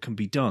us what can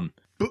be done.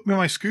 Book me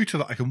my scooter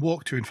that I can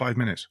walk to in 5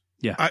 minutes.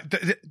 Yeah.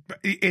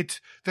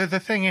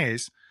 The thing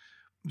is,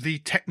 the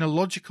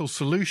technological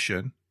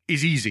solution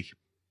is easy.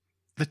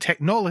 The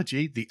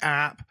technology, the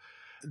app,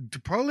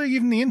 probably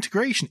even the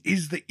integration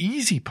is the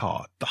easy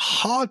part. The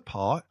hard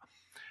part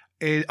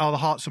are the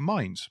hearts and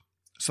minds.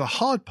 So the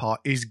hard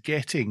part is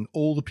getting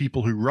all the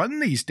people who run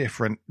these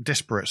different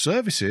disparate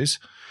services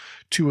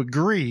to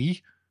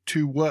agree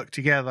to work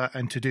together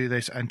and to do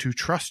this and to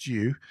trust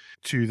you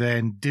to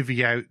then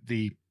divvy out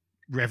the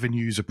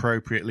revenues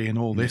appropriately and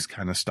all this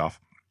kind of stuff.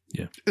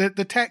 Yeah.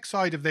 The tech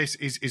side of this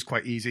is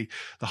quite easy.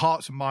 The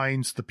hearts and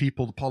minds, the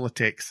people, the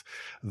politics,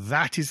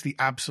 that is the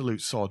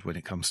absolute sod when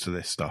it comes to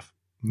this stuff.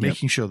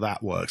 Making sure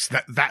that works.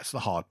 That's the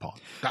hard part.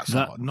 That's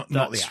the hard, not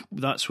the app.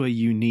 That's where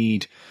you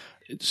need,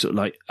 sort of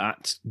like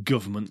at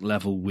government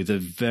level, with a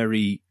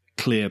very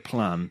clear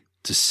plan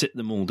to sit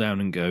them all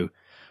down and go,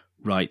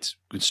 right,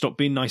 stop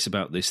being nice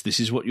about this. This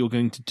is what you're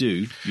going to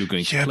do. You're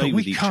going to play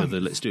with each other.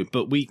 Let's do it.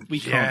 But we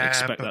can't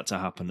expect that to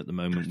happen at the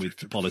moment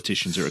with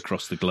politicians that are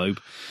across the globe.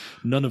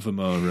 None of them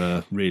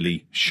are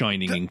really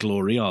shining in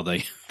glory, are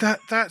they?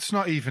 That's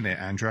not even it,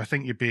 Andrew. I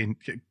think you're being...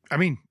 I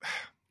mean,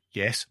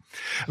 Yes.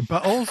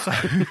 But also,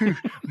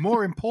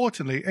 more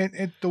importantly,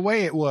 and the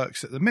way it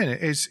works at the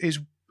minute is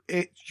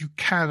you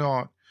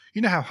cannot,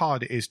 you know how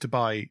hard it is to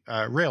buy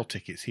rail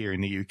tickets here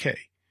in the UK,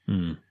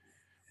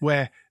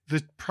 where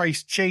the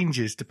price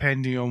changes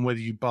depending on whether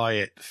you buy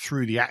it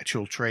through the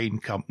actual train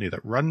company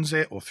that runs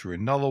it or through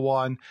another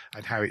one,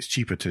 and how it's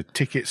cheaper to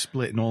ticket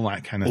split and all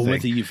that kind of thing. Or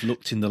whether you've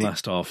looked in the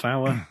last half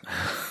hour.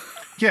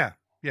 Yeah.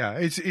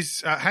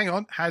 It's hang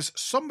on. Has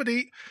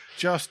somebody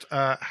just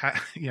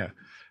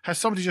has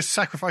somebody just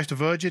sacrificed a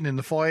virgin in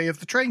the foyer of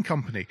the train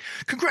company?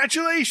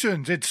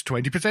 Congratulations! It's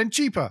 20%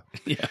 cheaper.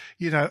 Yeah.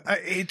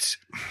 It's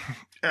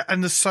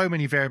and there's so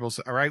many variables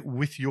that are out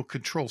with your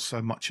control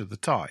so much of the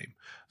time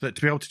that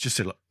to be able to just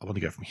say, look, I want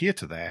to go from here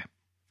to there,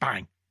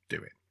 bang, do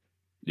it.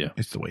 Yeah.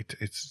 It's the way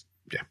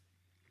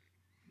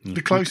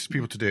The closest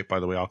people to do it, by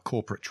the way, are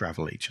corporate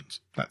travel agents.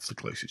 That's the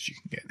closest you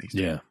can get these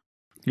days. Yeah.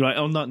 Right,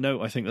 on that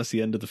note, I think that's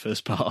the end of the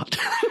first part.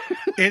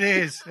 It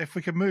is. If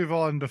we can move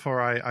on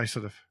before I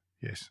sort of,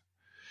 yes.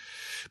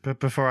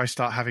 But before I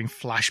start having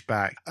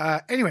flashback.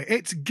 Anyway,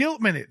 it's Guilt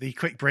Minute, the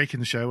quick break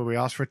in the show where we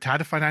ask for a tad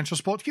of financial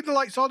support to keep the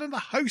lights on and the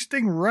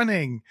hosting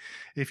running.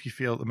 If you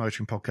feel the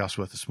Motoring Podcast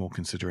worth a small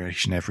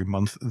consideration every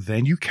month,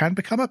 then you can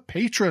become a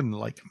patron,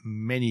 like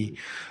many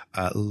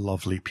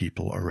lovely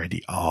people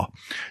already are.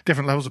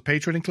 Different levels of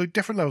patron include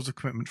different levels of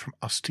commitment from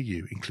us to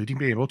you, including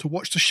being able to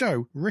watch the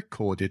show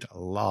recorded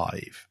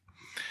live.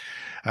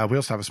 We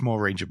also have a small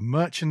range of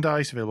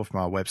merchandise available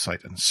from our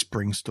website and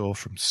Spring store,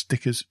 from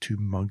stickers to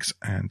mugs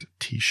and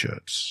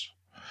t-shirts.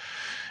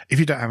 If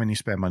you don't have any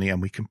spare money,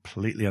 and we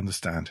completely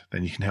understand,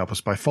 then you can help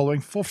us by following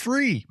for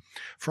free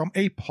from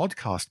a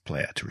podcast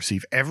player to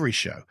receive every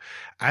show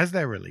as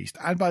they're released,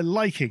 and by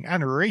liking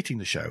and rating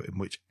the show in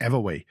whichever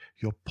way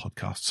your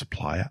podcast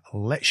supplier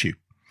lets you.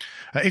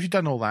 If you've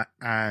done all that,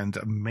 and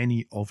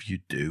many of you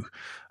do,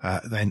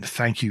 then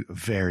thank you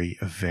very,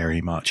 very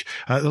much.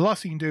 The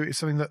last thing you can do is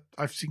something that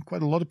I've seen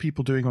quite a lot of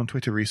people doing on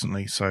Twitter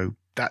recently, so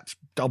that's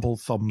double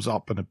thumbs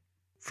up and a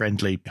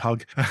friendly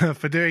hug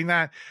for doing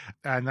that,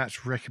 and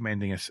that's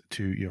recommending us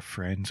to your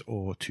friends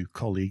or to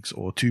colleagues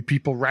or to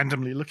people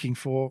randomly looking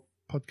for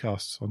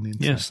podcasts on the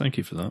internet. Yes, thank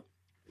you for that.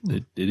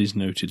 It is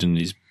noted and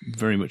is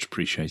very much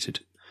appreciated.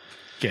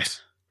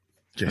 Yes.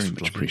 Very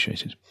much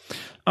appreciated.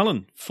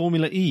 Alan,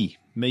 Formula E,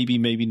 maybe,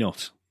 maybe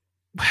not.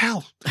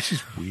 Well, this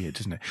is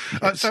weird, isn't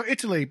it? So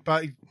Italy,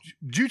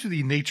 due to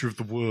the nature of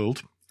the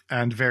world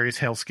and various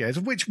health scares,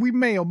 of which we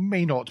may or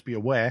may not be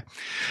aware,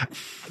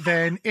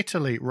 then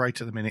Italy right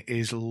at the minute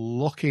is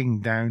locking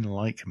down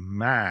like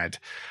mad.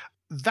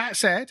 That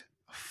said,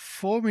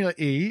 Formula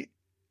E,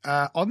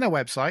 on their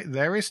website,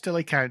 there is still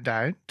a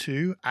countdown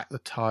to, at the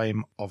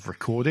time of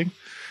recording,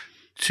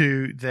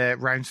 to their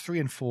rounds 3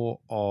 and 4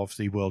 of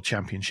the World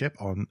Championship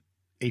on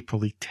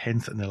April the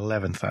 10th and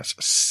 11th. That's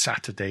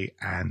Saturday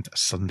and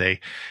Sunday,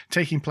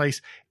 taking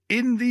place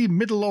in the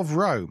middle of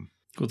Rome.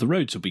 Well, the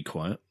roads will be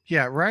quiet.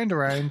 Yeah, round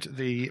around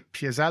the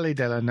Piazzale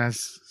delle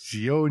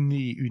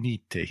Nazioni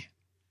Unite.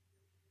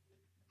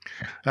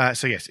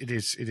 So yes, it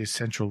is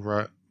Central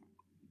Rome.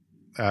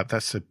 I've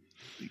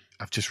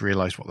just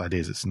realised what that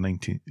is. It's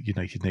the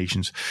United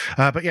Nations.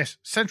 But yes,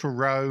 Central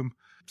Rome,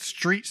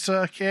 street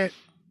circuit.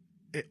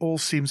 It all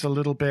seems a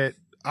little bit,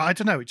 I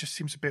don't know, it just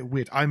seems a bit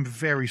weird. I'm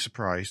very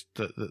surprised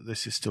that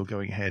this is still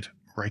going ahead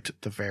right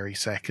at the very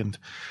second.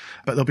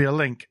 But there'll be a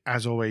link,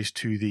 as always,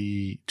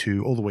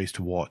 to all the ways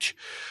to watch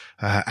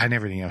and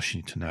everything else you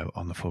need to know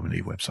on the Formula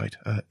E website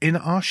in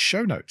our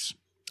show notes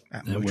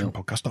at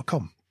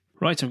motoringpodcast.com.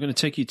 Right, I'm going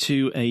to take you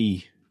to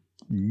a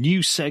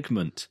new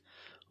segment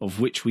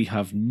of which we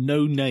have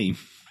no name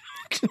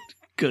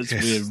because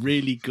we're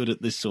really good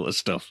at this sort of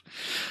stuff.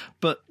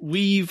 But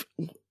we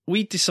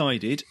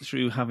decided,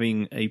 through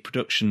having a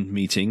production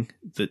meeting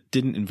that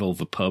didn't involve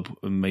a pub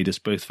and made us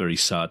both very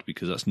sad,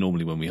 because that's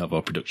normally when we have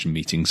our production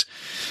meetings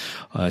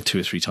 2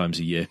 or 3 times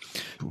a year.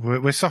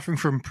 We're suffering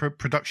from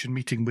production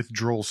meeting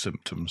withdrawal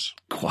symptoms.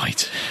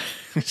 Quite.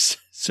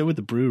 So are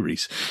the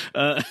breweries.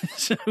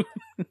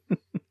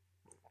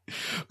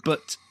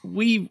 But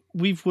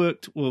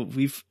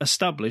we've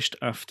established,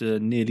 after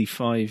nearly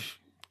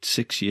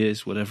 5-6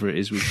 years, whatever it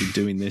is we've been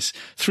doing this,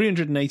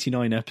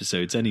 389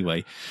 episodes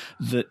anyway,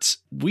 that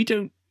we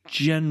don't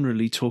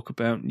generally talk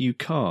about new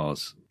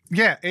cars.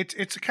 Yeah,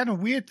 it's a kind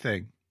of weird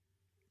thing.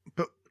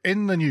 But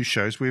in the new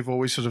shows, we've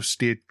always sort of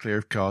steered clear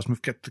of cars, and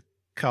we've kept the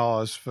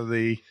cars for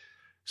the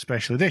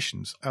special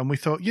editions. And we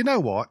thought, you know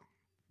what?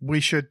 We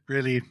should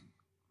really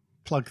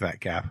plug that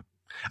gap.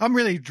 I'm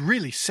really,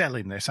 really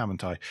selling this,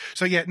 haven't I?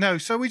 So yeah, no.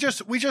 So we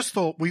just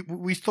thought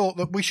we thought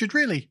that we should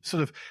really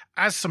sort of,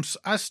 as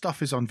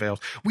stuff is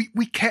unveiled,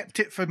 we kept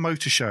it for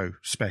motor show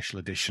special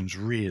editions,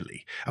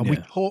 really, and we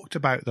talked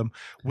about them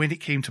when it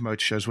came to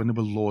motor shows when they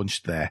were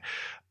launched there.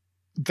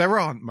 There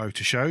aren't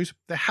motor shows.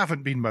 There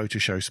haven't been motor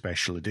show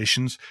special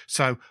editions.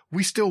 So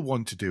we still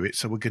want to do it.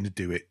 So we're going to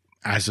do it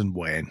as and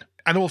when.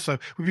 And also,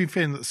 we've been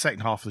feeling that the second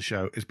half of the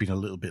show has been a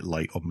little bit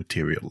light on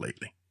material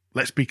lately.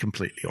 Let's be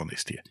completely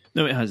honest here.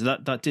 No, it has.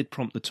 That did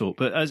prompt the talk.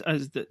 But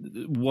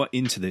what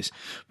into this?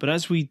 But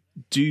as we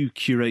do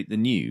curate the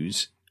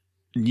news,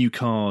 new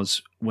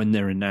cars, when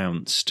they're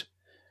announced,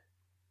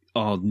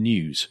 are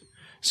news.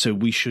 So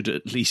we should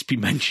at least be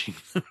mentioning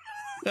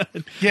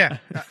them. Yeah.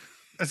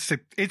 As I said,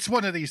 it's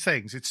one of these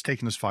things. It's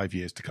taken us 5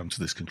 years to come to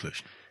this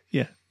conclusion.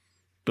 Yeah.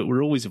 But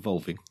we're always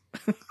evolving.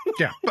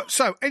 Yeah. But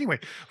so anyway,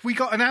 we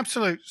got an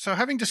absolute. So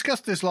having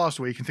discussed this last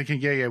week and thinking,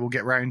 yeah, we'll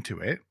get round to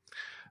it.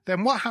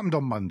 Then what happened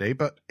on Monday?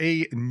 But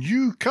a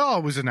new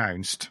car was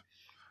announced.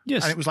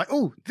 Yes. And it was like,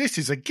 oh, this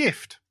is a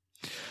gift.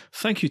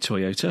 Thank you,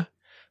 Toyota,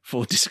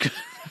 for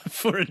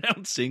for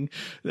announcing.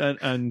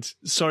 And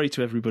sorry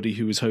to everybody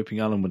who was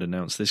hoping Alan would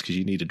announce this because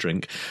you need a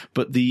drink.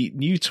 But the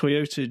new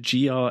Toyota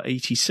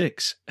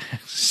GR86.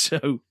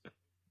 So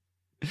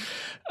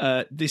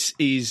this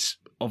is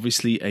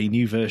obviously a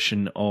new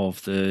version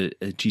of the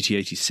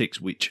GT86,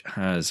 which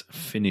has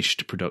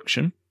finished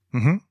production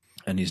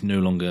and is no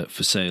longer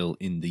for sale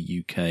in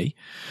the UK.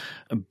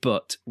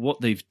 But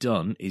what they've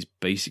done is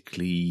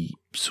basically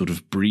sort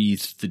of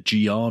breathed the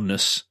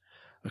GR-ness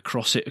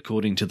across it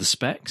according to the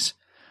specs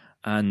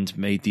and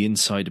made the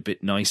inside a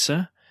bit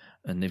nicer.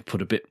 And they've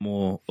put a bit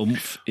more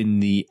oomph in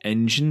the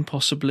engine,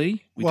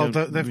 possibly. They've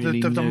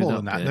done more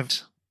than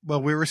that.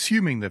 We're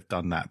assuming they've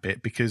done that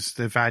bit because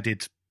they've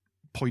added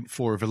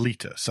 0.4 of a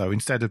litre. So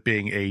instead of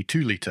being a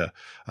 2-litre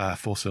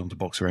four-cylinder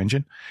boxer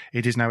engine,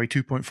 it is now a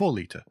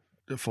 2.4-litre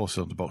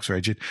four-cylinder boxer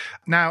engine.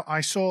 Now,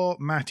 I saw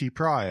Matty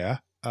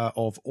Pryor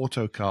of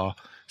Autocar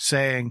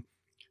saying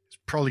it's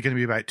probably going to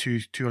be about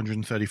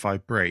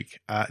 235 brake.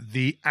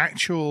 The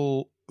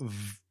actual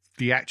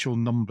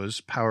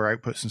numbers, power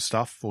outputs and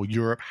stuff for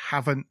Europe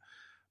haven't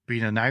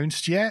been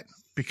announced yet,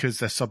 because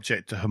they're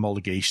subject to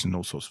homologation and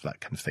all sorts of that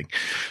kind of thing.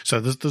 So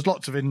there's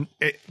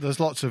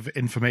lots of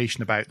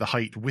information about the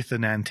height with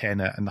an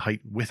antenna and the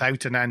height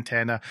without an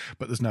antenna,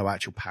 but there's no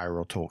actual power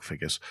or torque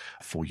figures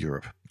for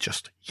Europe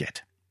just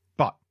yet.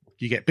 But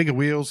you get bigger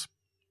wheels,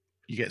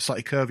 you get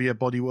slightly curvier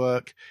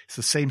bodywork. It's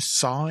the same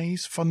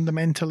size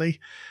fundamentally.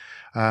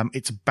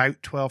 It's about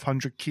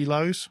 1,200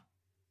 kilos.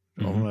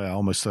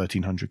 Almost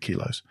 1,300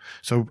 kilos.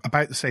 So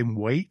about the same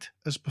weight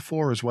as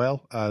before as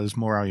well. There's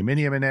more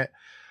aluminium in it.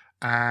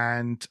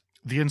 And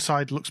the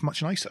inside looks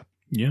much nicer.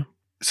 Yeah.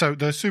 So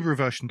the Subaru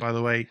version, by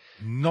the way,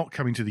 not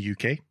coming to the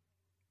UK.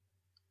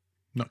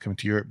 Not coming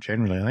to Europe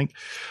generally, I think.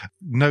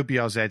 No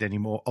BRZ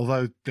anymore,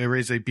 although there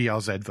is a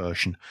BRZ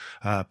version.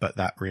 But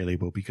that really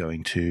will be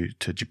going to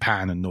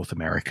Japan and North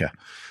America,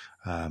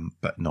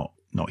 but not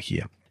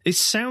here. It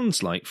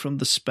sounds like from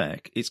the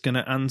spec, it's going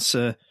to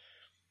answer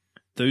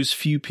those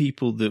few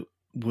people that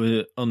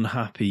were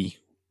unhappy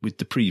with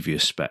the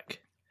previous spec.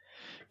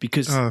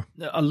 Because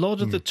a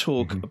lot of the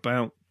talk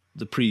about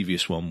the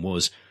previous one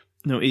was,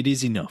 no, it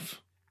is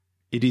enough.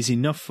 It is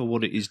enough for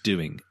what it is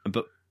doing.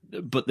 But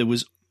there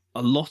was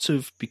a lot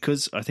of,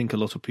 because I think a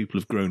lot of people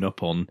have grown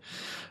up on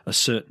a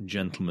certain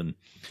gentleman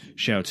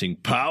shouting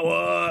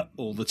power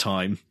all the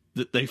time,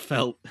 that they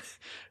felt,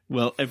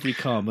 well, every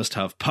car must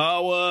have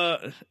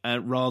power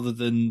rather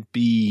than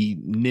be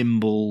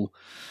nimble,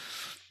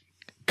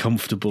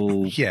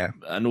 comfortable,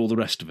 and all the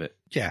rest of it.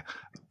 Yeah.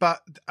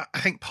 But I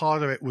think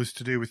part of it was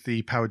to do with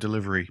the power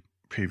delivery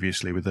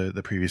previously with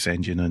the previous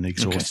engine and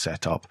exhaust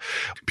setup.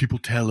 People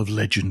tell of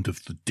legend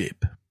of the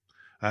dip.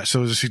 So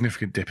there was a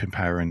significant dip in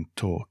power and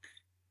torque.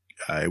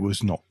 It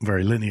was not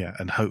very linear,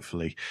 and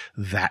hopefully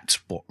that's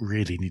what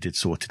really needed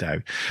sorted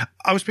out.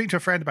 I was speaking to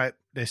a friend about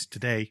this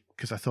today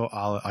because I thought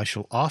I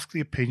shall ask the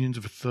opinions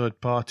of a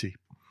third party.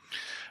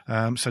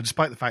 So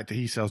despite the fact that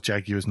he sells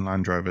Jaguars and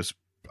Land Rovers,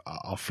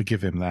 I'll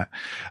forgive him that.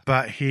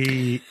 But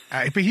he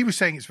was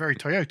saying it's very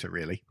Toyota,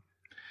 really.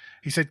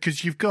 He said,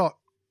 because you've got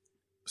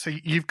the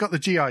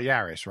GR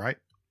Yaris, right?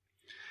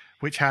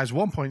 Which has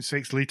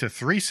 1.6 litre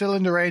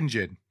 3-cylinder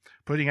engine,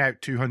 putting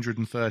out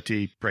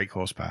 230 brake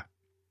horsepower.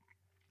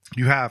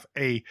 You have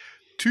a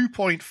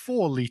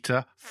 2.4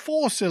 litre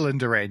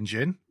 4-cylinder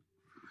engine,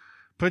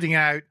 putting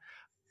out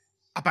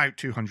about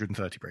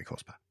 230 brake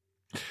horsepower.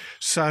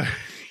 So,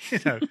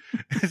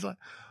 it's like,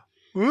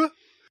 what?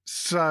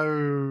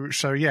 So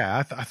yeah,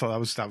 I thought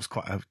that was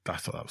quite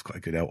a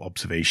good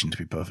observation, to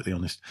be perfectly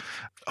honest.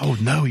 Oh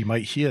no, he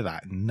might hear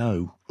that.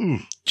 No. Ooh.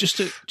 Just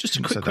a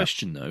quick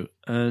question though,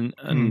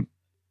 and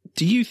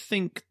do you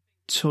think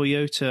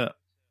Toyota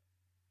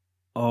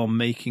are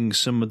making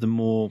some of the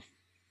more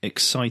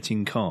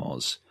exciting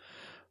cars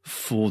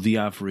for the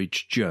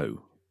average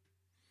Joe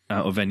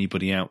out of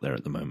anybody out there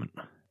at the moment?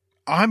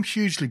 I'm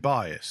hugely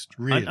biased,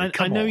 really.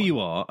 I know you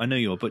are,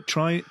 but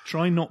try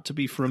not to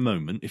be for a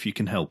moment if you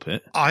can help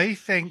it. I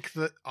think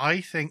that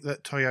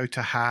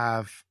Toyota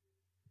have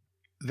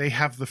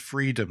the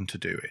freedom to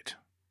do it.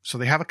 So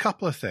they have a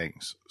couple of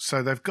things.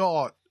 So they've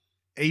got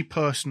a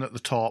person at the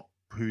top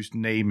whose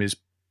name is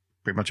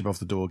pretty much above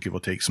the door, give or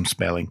take some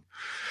spelling,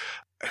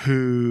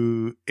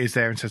 who is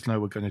there and says, no,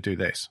 we're going to do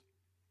this.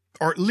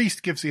 Or at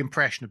least gives the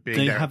impression of being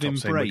there. They have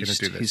embraced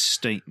his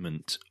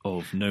statement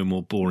of no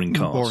more boring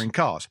cars. Boring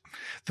cars.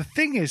 The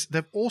thing is,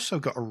 they've also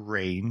got a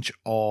range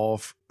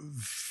of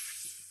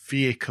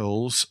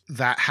vehicles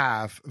that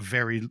have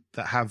very low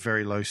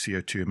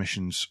CO2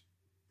 emissions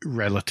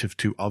relative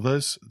to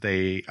others.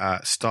 They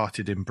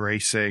started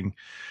embracing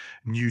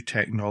new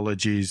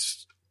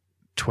technologies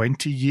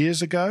 20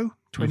 years ago,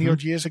 20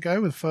 odd years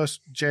ago, with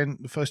the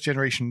first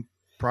generation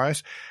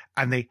Prius,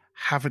 and they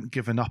haven't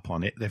given up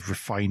on it. They've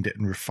refined it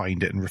and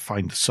refined it and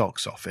refined the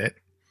socks off it.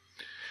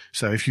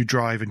 So if you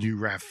drive a new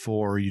RAV4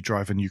 or you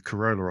drive a new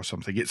Corolla or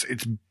something, it's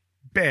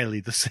barely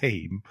the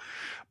same,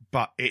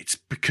 but it's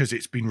because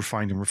it's been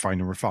refined and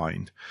refined and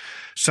refined.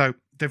 So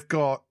they've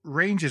got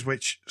ranges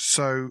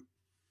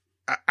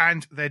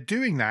and they're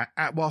doing that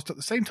whilst at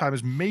the same time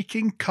as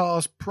making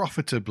cars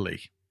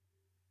profitably.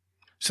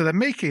 So they're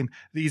making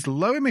these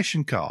low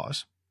emission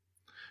cars,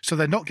 so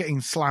they're not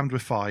getting slammed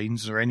with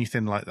fines or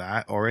anything like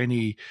that, or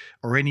any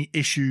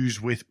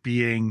issues with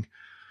being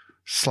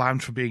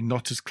slammed for being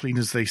not as clean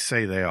as they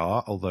say they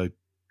are, although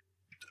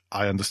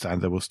I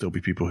understand there will still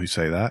be people who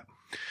say that,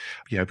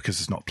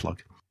 because it's not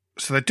plug.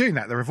 So they're doing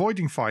that. They're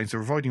avoiding fines.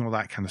 They're avoiding all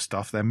that kind of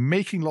stuff. They're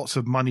making lots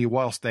of money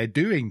whilst they're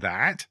doing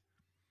that.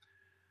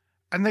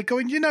 And they're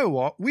going, you know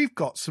what? We've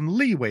got some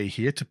leeway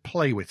here to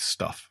play with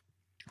stuff.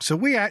 So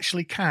we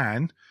actually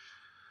can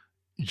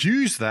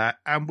use that,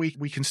 and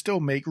we can still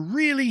make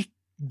really,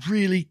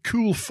 really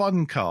cool,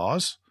 fun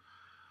cars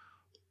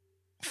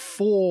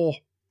for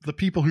the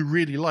people who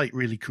really like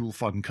really cool,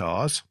 fun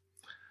cars,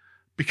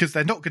 because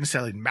they're not going to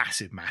sell in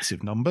massive,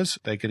 massive numbers.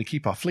 They're going to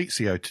keep our fleet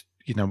CO2,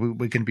 we're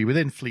going to be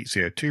within fleet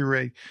CO2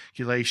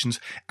 regulations,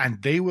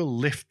 and they will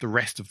lift the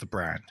rest of the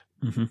brand.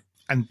 Mm-hmm.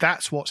 And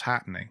that's what's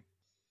happening.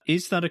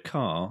 Is that a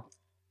car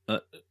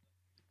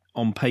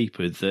on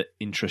paper that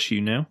interests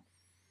you now?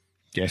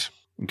 Yes.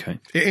 Okay.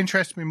 It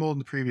interests me more than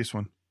the previous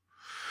one.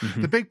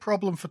 Mm-hmm. The big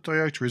problem for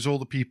Toyota is all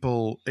the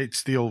people,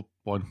 it's the old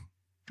one.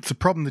 It's a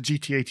problem the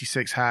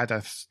GT86 had,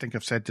 I think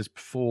I've said this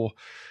before,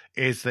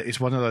 is that it's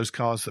one of those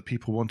cars that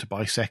people want to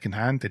buy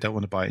secondhand. They don't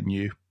want to buy it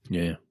new.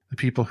 Yeah. The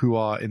people who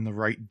are in the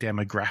right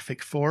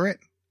demographic for it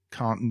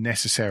can't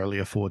necessarily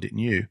afford it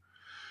new.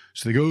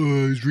 So they go,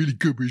 oh, it's really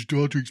good, but it's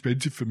far too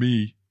expensive for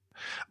me.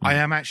 I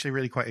am actually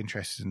really quite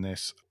interested in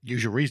this.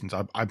 Usual reasons.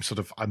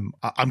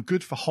 I'm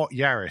good for hot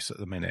Yaris at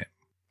the minute.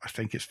 I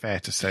think it's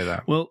fair to say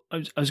that. Well,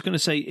 I was going to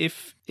say,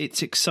 if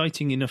it's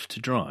exciting enough to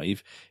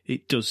drive,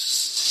 it does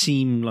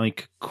seem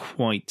like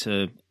quite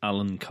a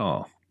Alan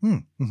car.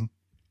 Mm-hmm.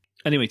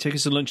 Anyway, take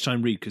us to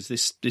lunchtime read, because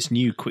this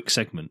new quick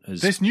segment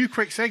has... This new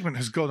quick segment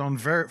has gone on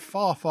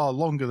far, far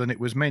longer than it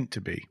was meant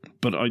to be.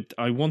 But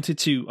I wanted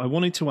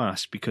to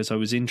ask, because I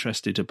was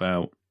interested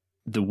about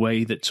the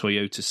way that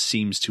Toyota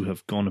seems to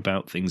have gone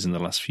about things in the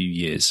last few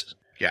years.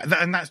 Yeah,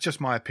 and that's just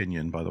my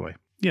opinion, by the way.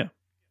 Yeah.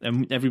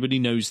 And everybody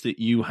knows that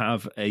you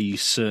have a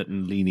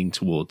certain leaning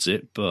towards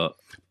it, but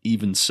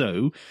even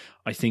so,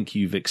 I think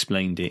you've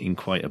explained it in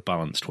quite a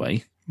balanced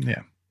way.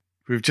 Yeah.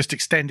 We've just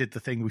extended the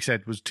thing we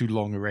said was too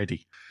long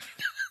already.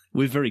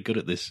 We're very good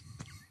at this.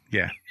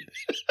 Yeah.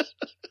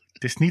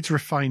 This needs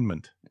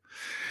refinement.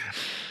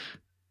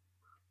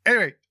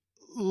 Anyway,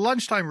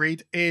 lunchtime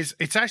read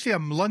it's actually a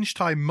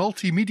lunchtime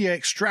multimedia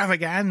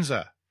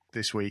extravaganza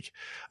this week.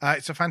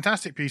 It's a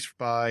fantastic piece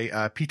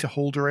by Peter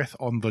Holderith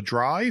on The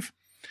Drive.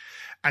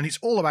 And it's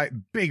all about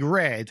Big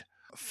Red,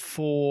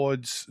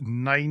 Ford's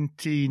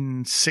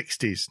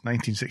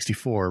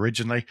 1964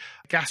 originally,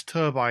 gas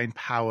turbine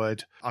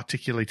powered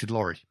articulated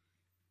lorry.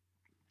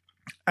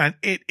 And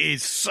it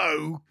is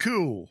so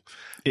cool.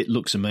 It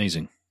looks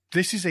amazing.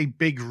 This is a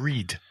big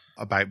read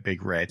about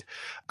Big Red.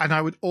 And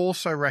I would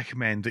also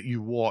recommend that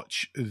you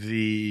watch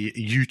the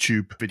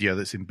YouTube video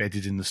that's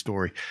embedded in the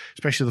story,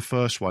 especially the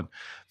first one.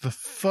 The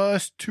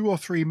first 2 or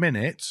 3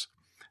 minutes,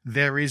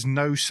 there is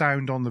no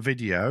sound on the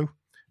video.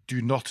 Do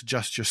not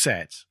adjust your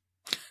set.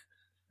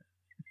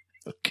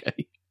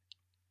 Okay.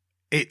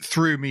 It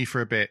threw me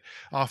for a bit.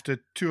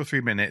 After 2 or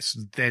 3 minutes,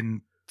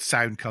 then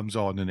sound comes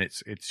on, and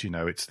it's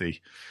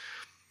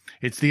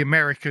the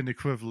American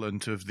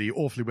equivalent of the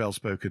awfully well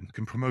spoken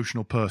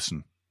promotional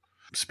person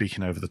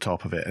speaking over the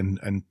top of it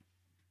and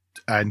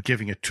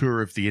giving a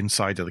tour of the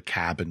inside of the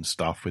cab and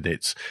stuff, with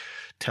its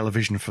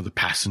television for the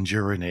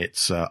passenger and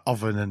its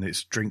oven and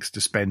its drinks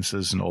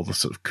dispensers and all the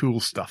sort of cool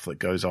stuff that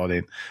goes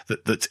on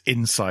that's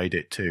inside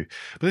it too.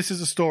 But this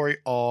is a story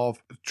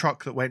of a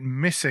truck that went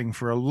missing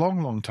for a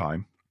long, long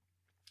time,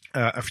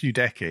 a few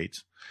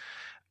decades,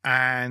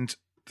 and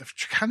they've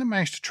kind of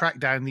managed to track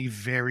down the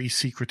very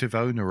secretive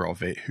owner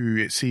of it, who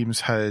it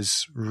seems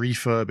has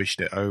refurbished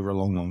it over a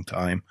long, long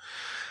time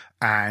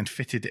and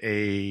fitted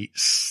a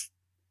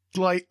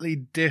slightly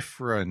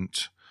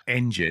different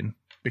engine,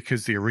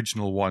 because the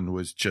original one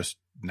was just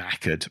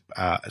knackered.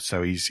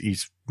 So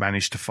he's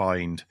managed to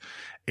find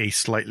a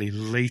slightly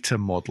later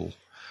model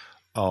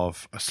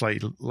of a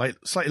slightly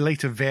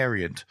later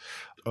variant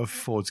of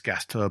Ford's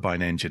gas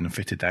turbine engine and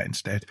fitted that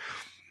instead.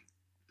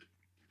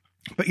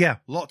 But yeah,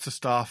 lots of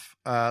stuff.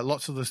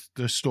 Lots of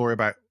the story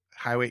about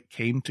how it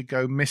came to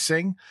go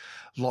missing.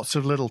 Lots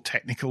of little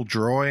technical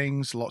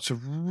drawings. Lots of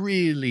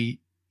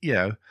really,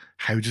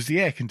 how does the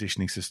air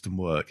conditioning system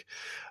work?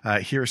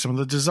 Here are some of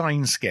the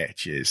design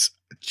sketches.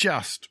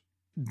 Just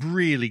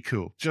really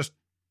cool.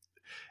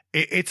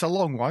 It's a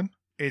long one.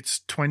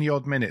 It's 20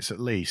 odd minutes at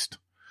least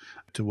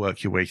to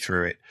work your way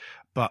through it.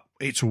 but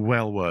it's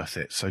well worth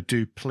it. So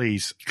do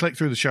please click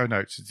through the show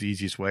notes. It's the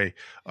easiest way.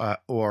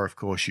 Or of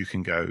course you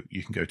can go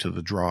to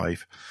the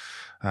drive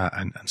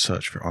and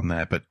search for it on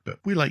there. But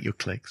we like your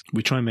clicks.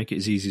 We try and make it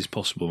as easy as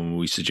possible when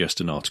we suggest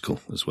an article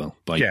as well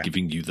by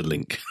giving you the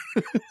link.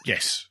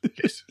 Yes.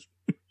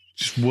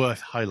 Just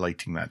worth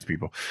highlighting that to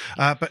people.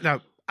 But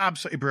no,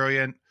 absolutely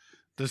brilliant.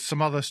 There's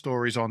some other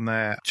stories on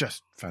there.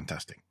 Just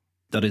fantastic.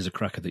 That is a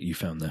cracker that you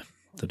found there.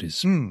 That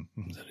is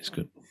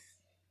good.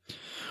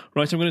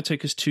 Right, I'm going to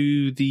take us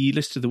to the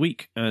list of the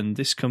week, and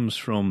this comes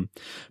from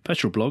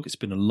Petrol Blog. It's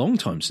been a long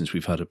time since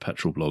we've had a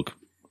Petrol Blog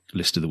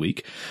list of the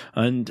week,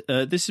 and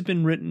this has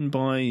been written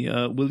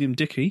by William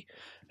Dickey,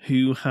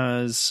 who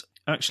has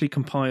actually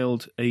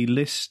compiled a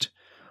list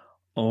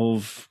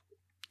of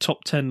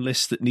top 10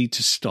 lists that need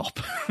to stop,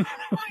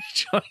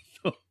 which I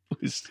thought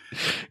was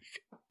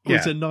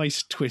a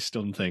nice twist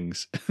on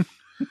things.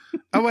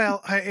 Oh,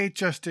 well, I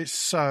just think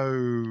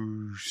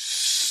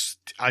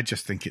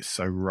it's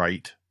so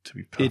right, to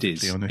be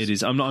perfectly honest. It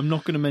is. I'm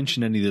not going to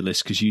mention any of the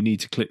lists because you need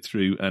to click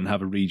through and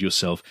have a read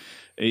yourself.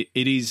 It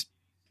is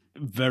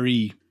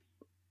very,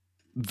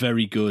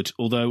 very good,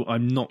 although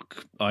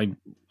I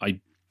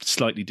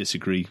slightly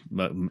disagree,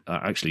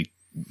 actually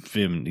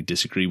vehemently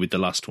disagree with the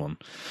last one,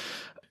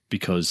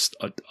 because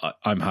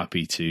I'm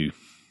happy to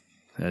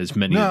as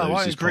many of those as possible. No,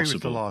 I agree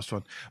with the last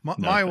one.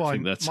 My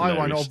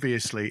one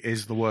obviously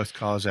is the worst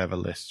cars ever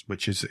list,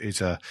 which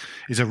is a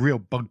real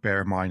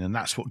bugbear of mine, and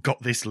that's what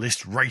got this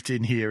list right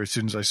in here as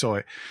soon as I saw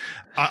it.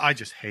 I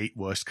just hate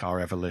worst car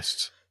ever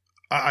lists.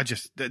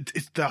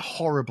 It's the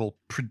horrible,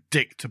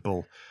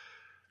 predictable,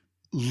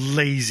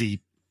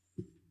 lazy,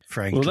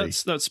 frankly. Well,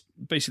 that's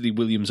basically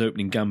William's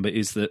opening gambit,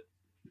 is that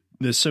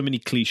there's so many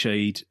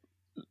cliched,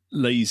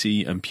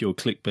 lazy and pure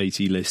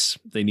clickbaity lists.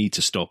 They need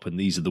to stop, and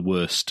these are the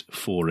worst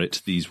for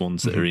it. These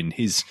ones that are in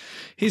his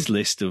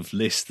list of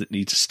lists that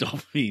need to stop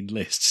being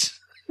lists.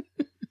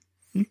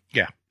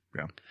 Yeah.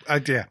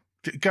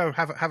 Go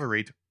have a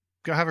read.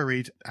 Go have a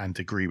read and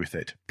agree with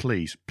it.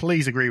 Please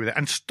agree with it,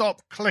 and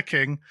stop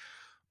clicking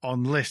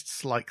on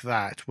lists like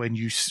that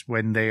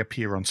when they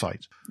appear on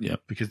site. Yeah,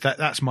 because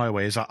that's my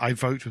way. Is I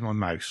vote with my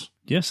mouse.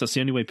 Yes, that's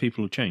the only way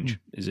people will change,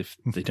 is if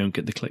they don't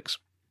get the clicks.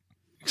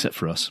 Except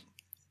for us,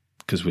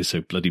 because we're so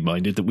bloody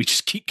minded that we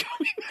just keep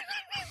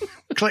going.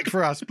 Click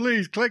for us,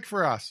 please. Click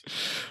for us.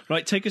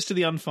 Right, take us to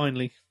the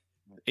unfinally.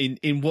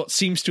 In what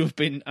seems to have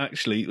been,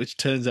 actually, which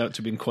turns out to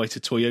have been quite a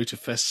Toyota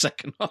Fest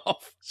second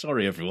half.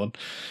 Sorry, everyone.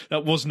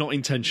 That was not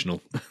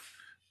intentional.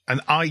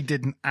 And I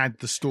didn't add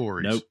the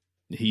stories. No,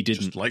 he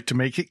didn't. Just like to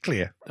make it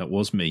clear. That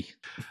was me.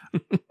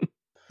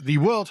 The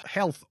World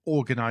Health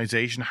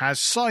Organization has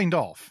signed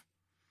off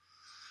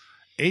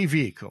a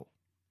vehicle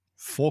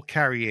for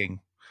carrying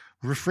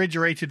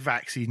refrigerated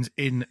vaccines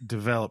in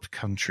developed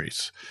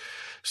countries.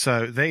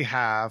 So they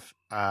have,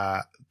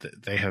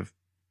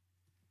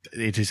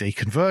 it is a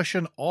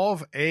conversion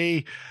of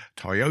a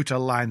Toyota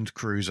Land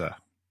Cruiser.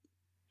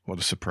 What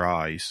a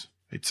surprise.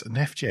 It's an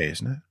FJ,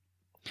 isn't it?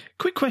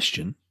 Quick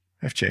question.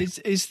 FJ.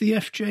 Is the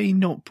FJ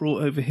not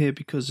brought over here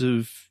because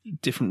of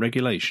different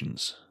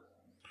regulations?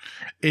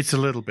 It's a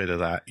little bit of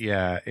that,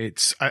 yeah.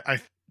 It's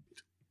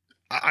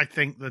I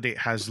think that it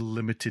has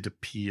limited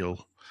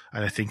appeal.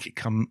 And I think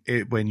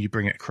when you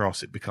bring it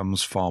across, it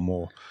becomes far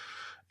more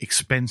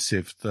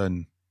expensive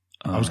than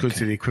I was going to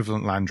say the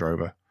equivalent Land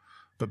Rover.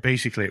 But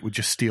basically, it would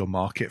just steal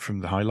market from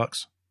the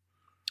Hilux.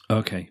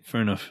 Okay,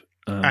 fair enough.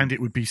 And it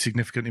would be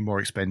significantly more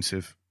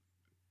expensive.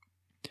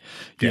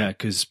 Yeah,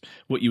 because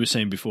what you were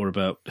saying before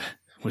about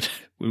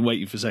we're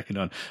waiting for second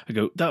hand, I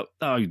go,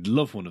 I'd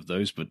love one of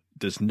those, but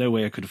there's no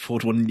way I could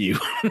afford one new.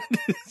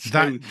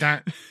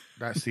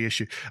 That's the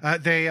issue.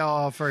 They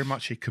are very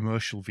much a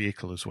commercial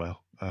vehicle as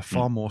well.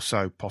 Far more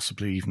so,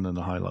 possibly even than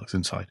the Hilux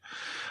inside.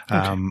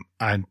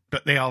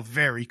 But they are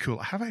very cool.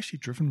 I have actually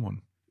driven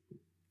one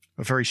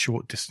a very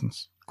short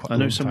distance. I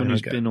know someone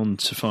who's been on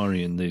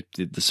Safari and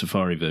the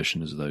Safari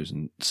version of those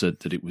and said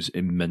that it was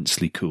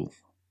immensely cool.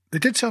 They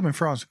did sell them in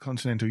France and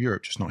continental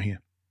Europe, just not here.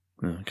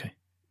 Oh, okay.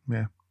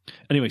 Yeah.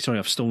 Anyway, sorry,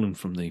 I've stolen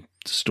from the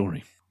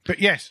story. But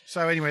yes,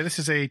 so anyway, this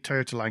is a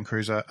Toyota Land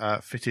Cruiser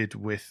fitted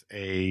with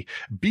a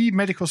B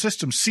Medical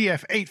Systems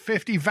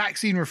CF850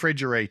 vaccine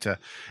refrigerator.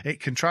 It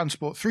can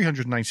transport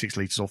 396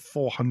 litres or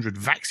 400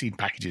 vaccine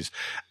packages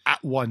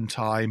at one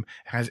time.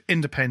 It has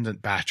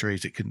independent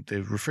batteries.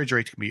 The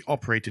refrigerator can be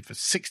operated for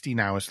 16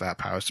 hours without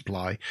power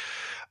supply,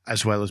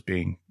 as well as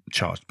being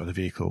charged by the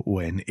vehicle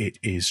when it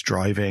is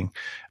driving.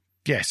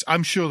 Yes,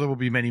 I'm sure there will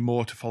be many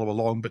more to follow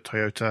along, but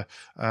Toyota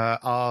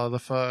are the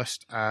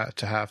first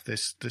to have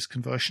this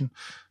conversion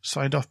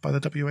signed off by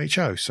the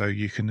WHO. So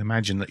you can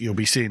imagine that you'll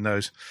be seeing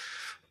those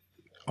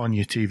on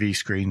your TV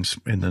screens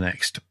in the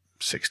next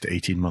 6 to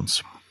 18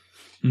 months.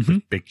 Mm-hmm.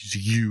 With big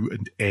U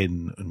and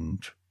N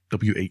and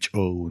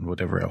WHO and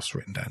whatever else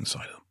written down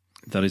inside of them.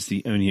 That is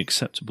the only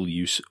acceptable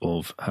use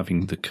of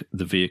having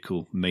the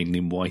vehicle mainly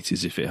in white,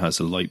 is if it has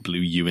a light blue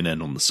U and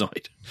N on the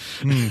side.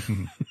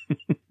 Mm-hmm.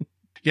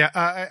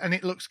 Yeah, and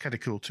it looks kind of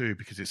cool too,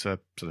 because it's a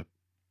sort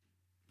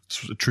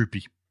of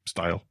troopy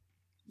style.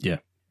 Yeah.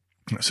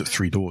 That's at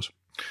 3 doors,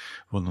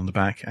 one on the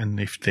back. And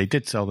if they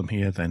did sell them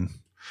here, then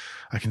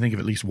I can think of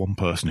at least one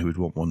person who would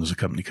want one as a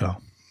company car.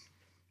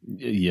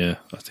 Yeah,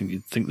 I think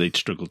you'd think they'd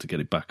struggle to get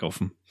it back off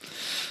them.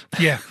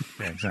 Yeah,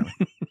 exactly.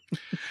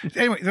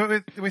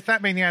 Anyway, with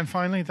that being the end,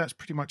 finally, that's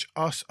pretty much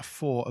us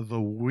for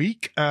the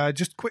week.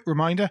 Just a quick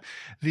reminder,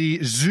 the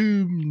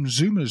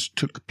Zoomers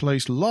took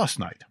place last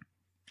night.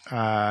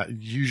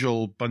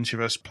 Usual bunch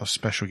of us plus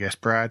special guest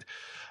Brad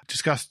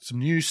discussed some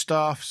news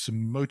stuff,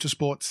 some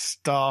motorsport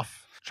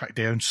stuff, tracked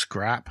down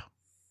scrap.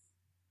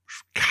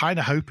 Kind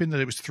of hoping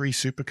that it was 3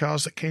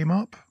 supercars that came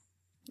up,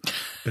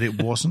 but it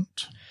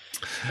wasn't.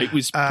 It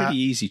was a pretty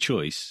easy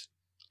choice.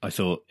 I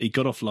thought he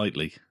got off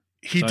lightly.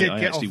 He did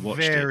get off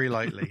very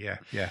lightly. Yeah.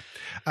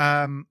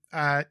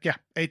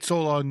 It's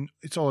all on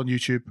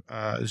YouTube.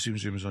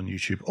 Zoomers on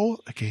YouTube, or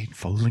again,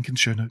 follow the link in the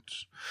show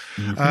notes.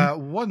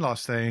 Mm-hmm. One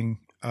last thing,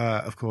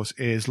 of course,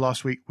 is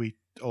last week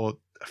or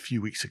a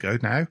few weeks ago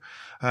now,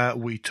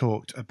 we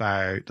talked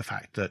about the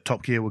fact that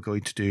Top Gear were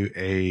going to do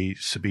a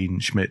Sabine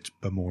Schmidt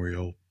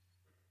memorial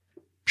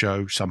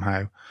show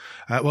somehow.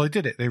 Well, they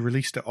did it. They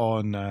released it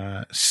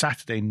on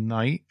Sunday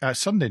night, at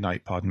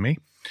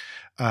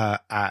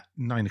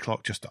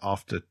 9:00, just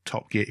after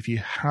Top Gear. If you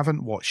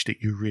haven't watched it,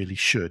 you really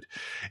should.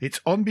 It's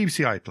on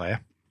BBC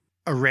iPlayer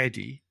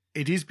already.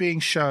 It is being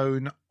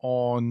shown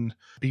on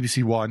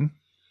BBC One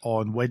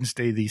on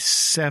Wednesday, the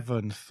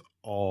 7th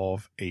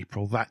of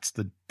April. That's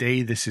the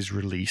day this is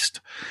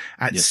released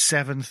at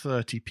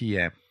 7:30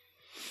 p.m.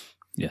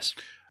 Yes.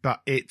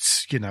 But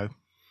it's,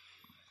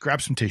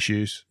 grab some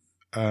tissues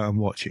and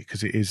watch it,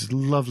 because it is a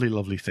lovely,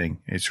 lovely thing.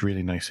 It's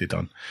really nicely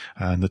done.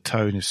 And the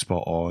tone is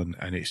spot on,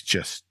 and it's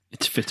just...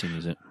 It's fitting,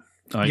 is it?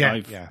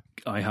 I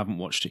haven't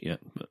watched it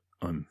yet, but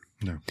I'm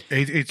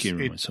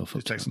gearing myself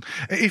up. It's excellent.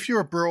 If you're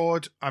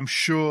abroad, I'm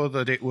sure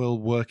that it will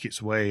work its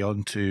way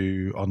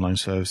onto online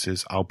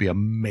services. I'll be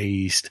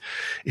amazed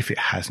if it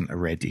hasn't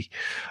already.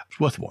 It's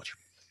worth a watch.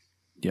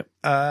 Yep.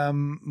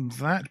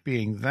 That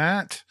being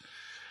that,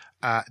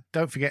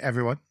 don't forget,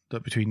 everyone,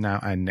 that between now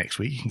and next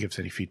week, you can give us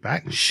any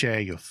feedback, share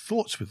your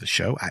thoughts with the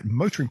show at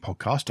Motoring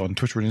Podcast on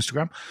Twitter and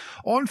Instagram,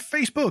 on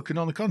Facebook, and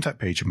on the contact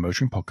page of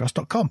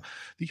motoringpodcast.com,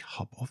 the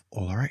hub of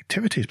all our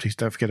activities. Please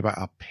don't forget about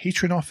our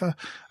Patreon offer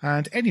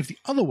and any of the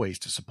other ways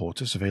to support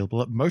us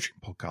available at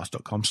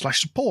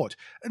motoringpodcast.com/support.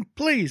 And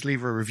please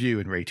leave a review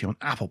and rating on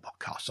Apple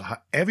Podcasts or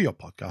however your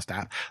podcast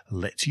app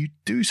lets you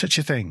do such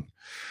a thing.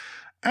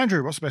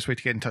 Andrew, what's the best way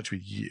to get in touch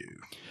with you?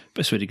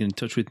 Best way to get in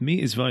touch with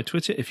me is via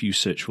Twitter. If you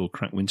search for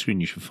Crack Windscreen,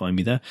 you should find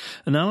me there.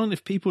 And Alan,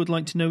 if people would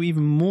like to know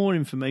even more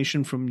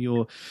information from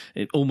your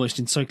almost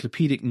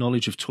encyclopedic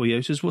knowledge of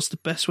Toyotas, what's the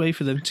best way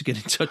for them to get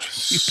in touch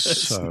with you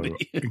personally?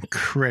 So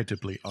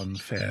incredibly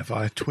unfair.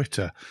 Via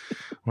Twitter,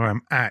 where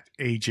I'm at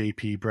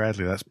AJP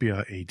Bradley. That's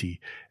BRADLEY.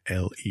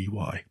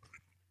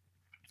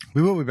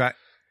 We will be back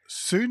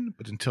soon,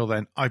 but until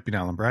then, I've been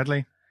Alan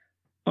Bradley.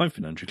 I've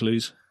been Andrew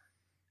Clues.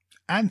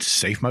 And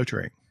safe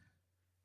motoring.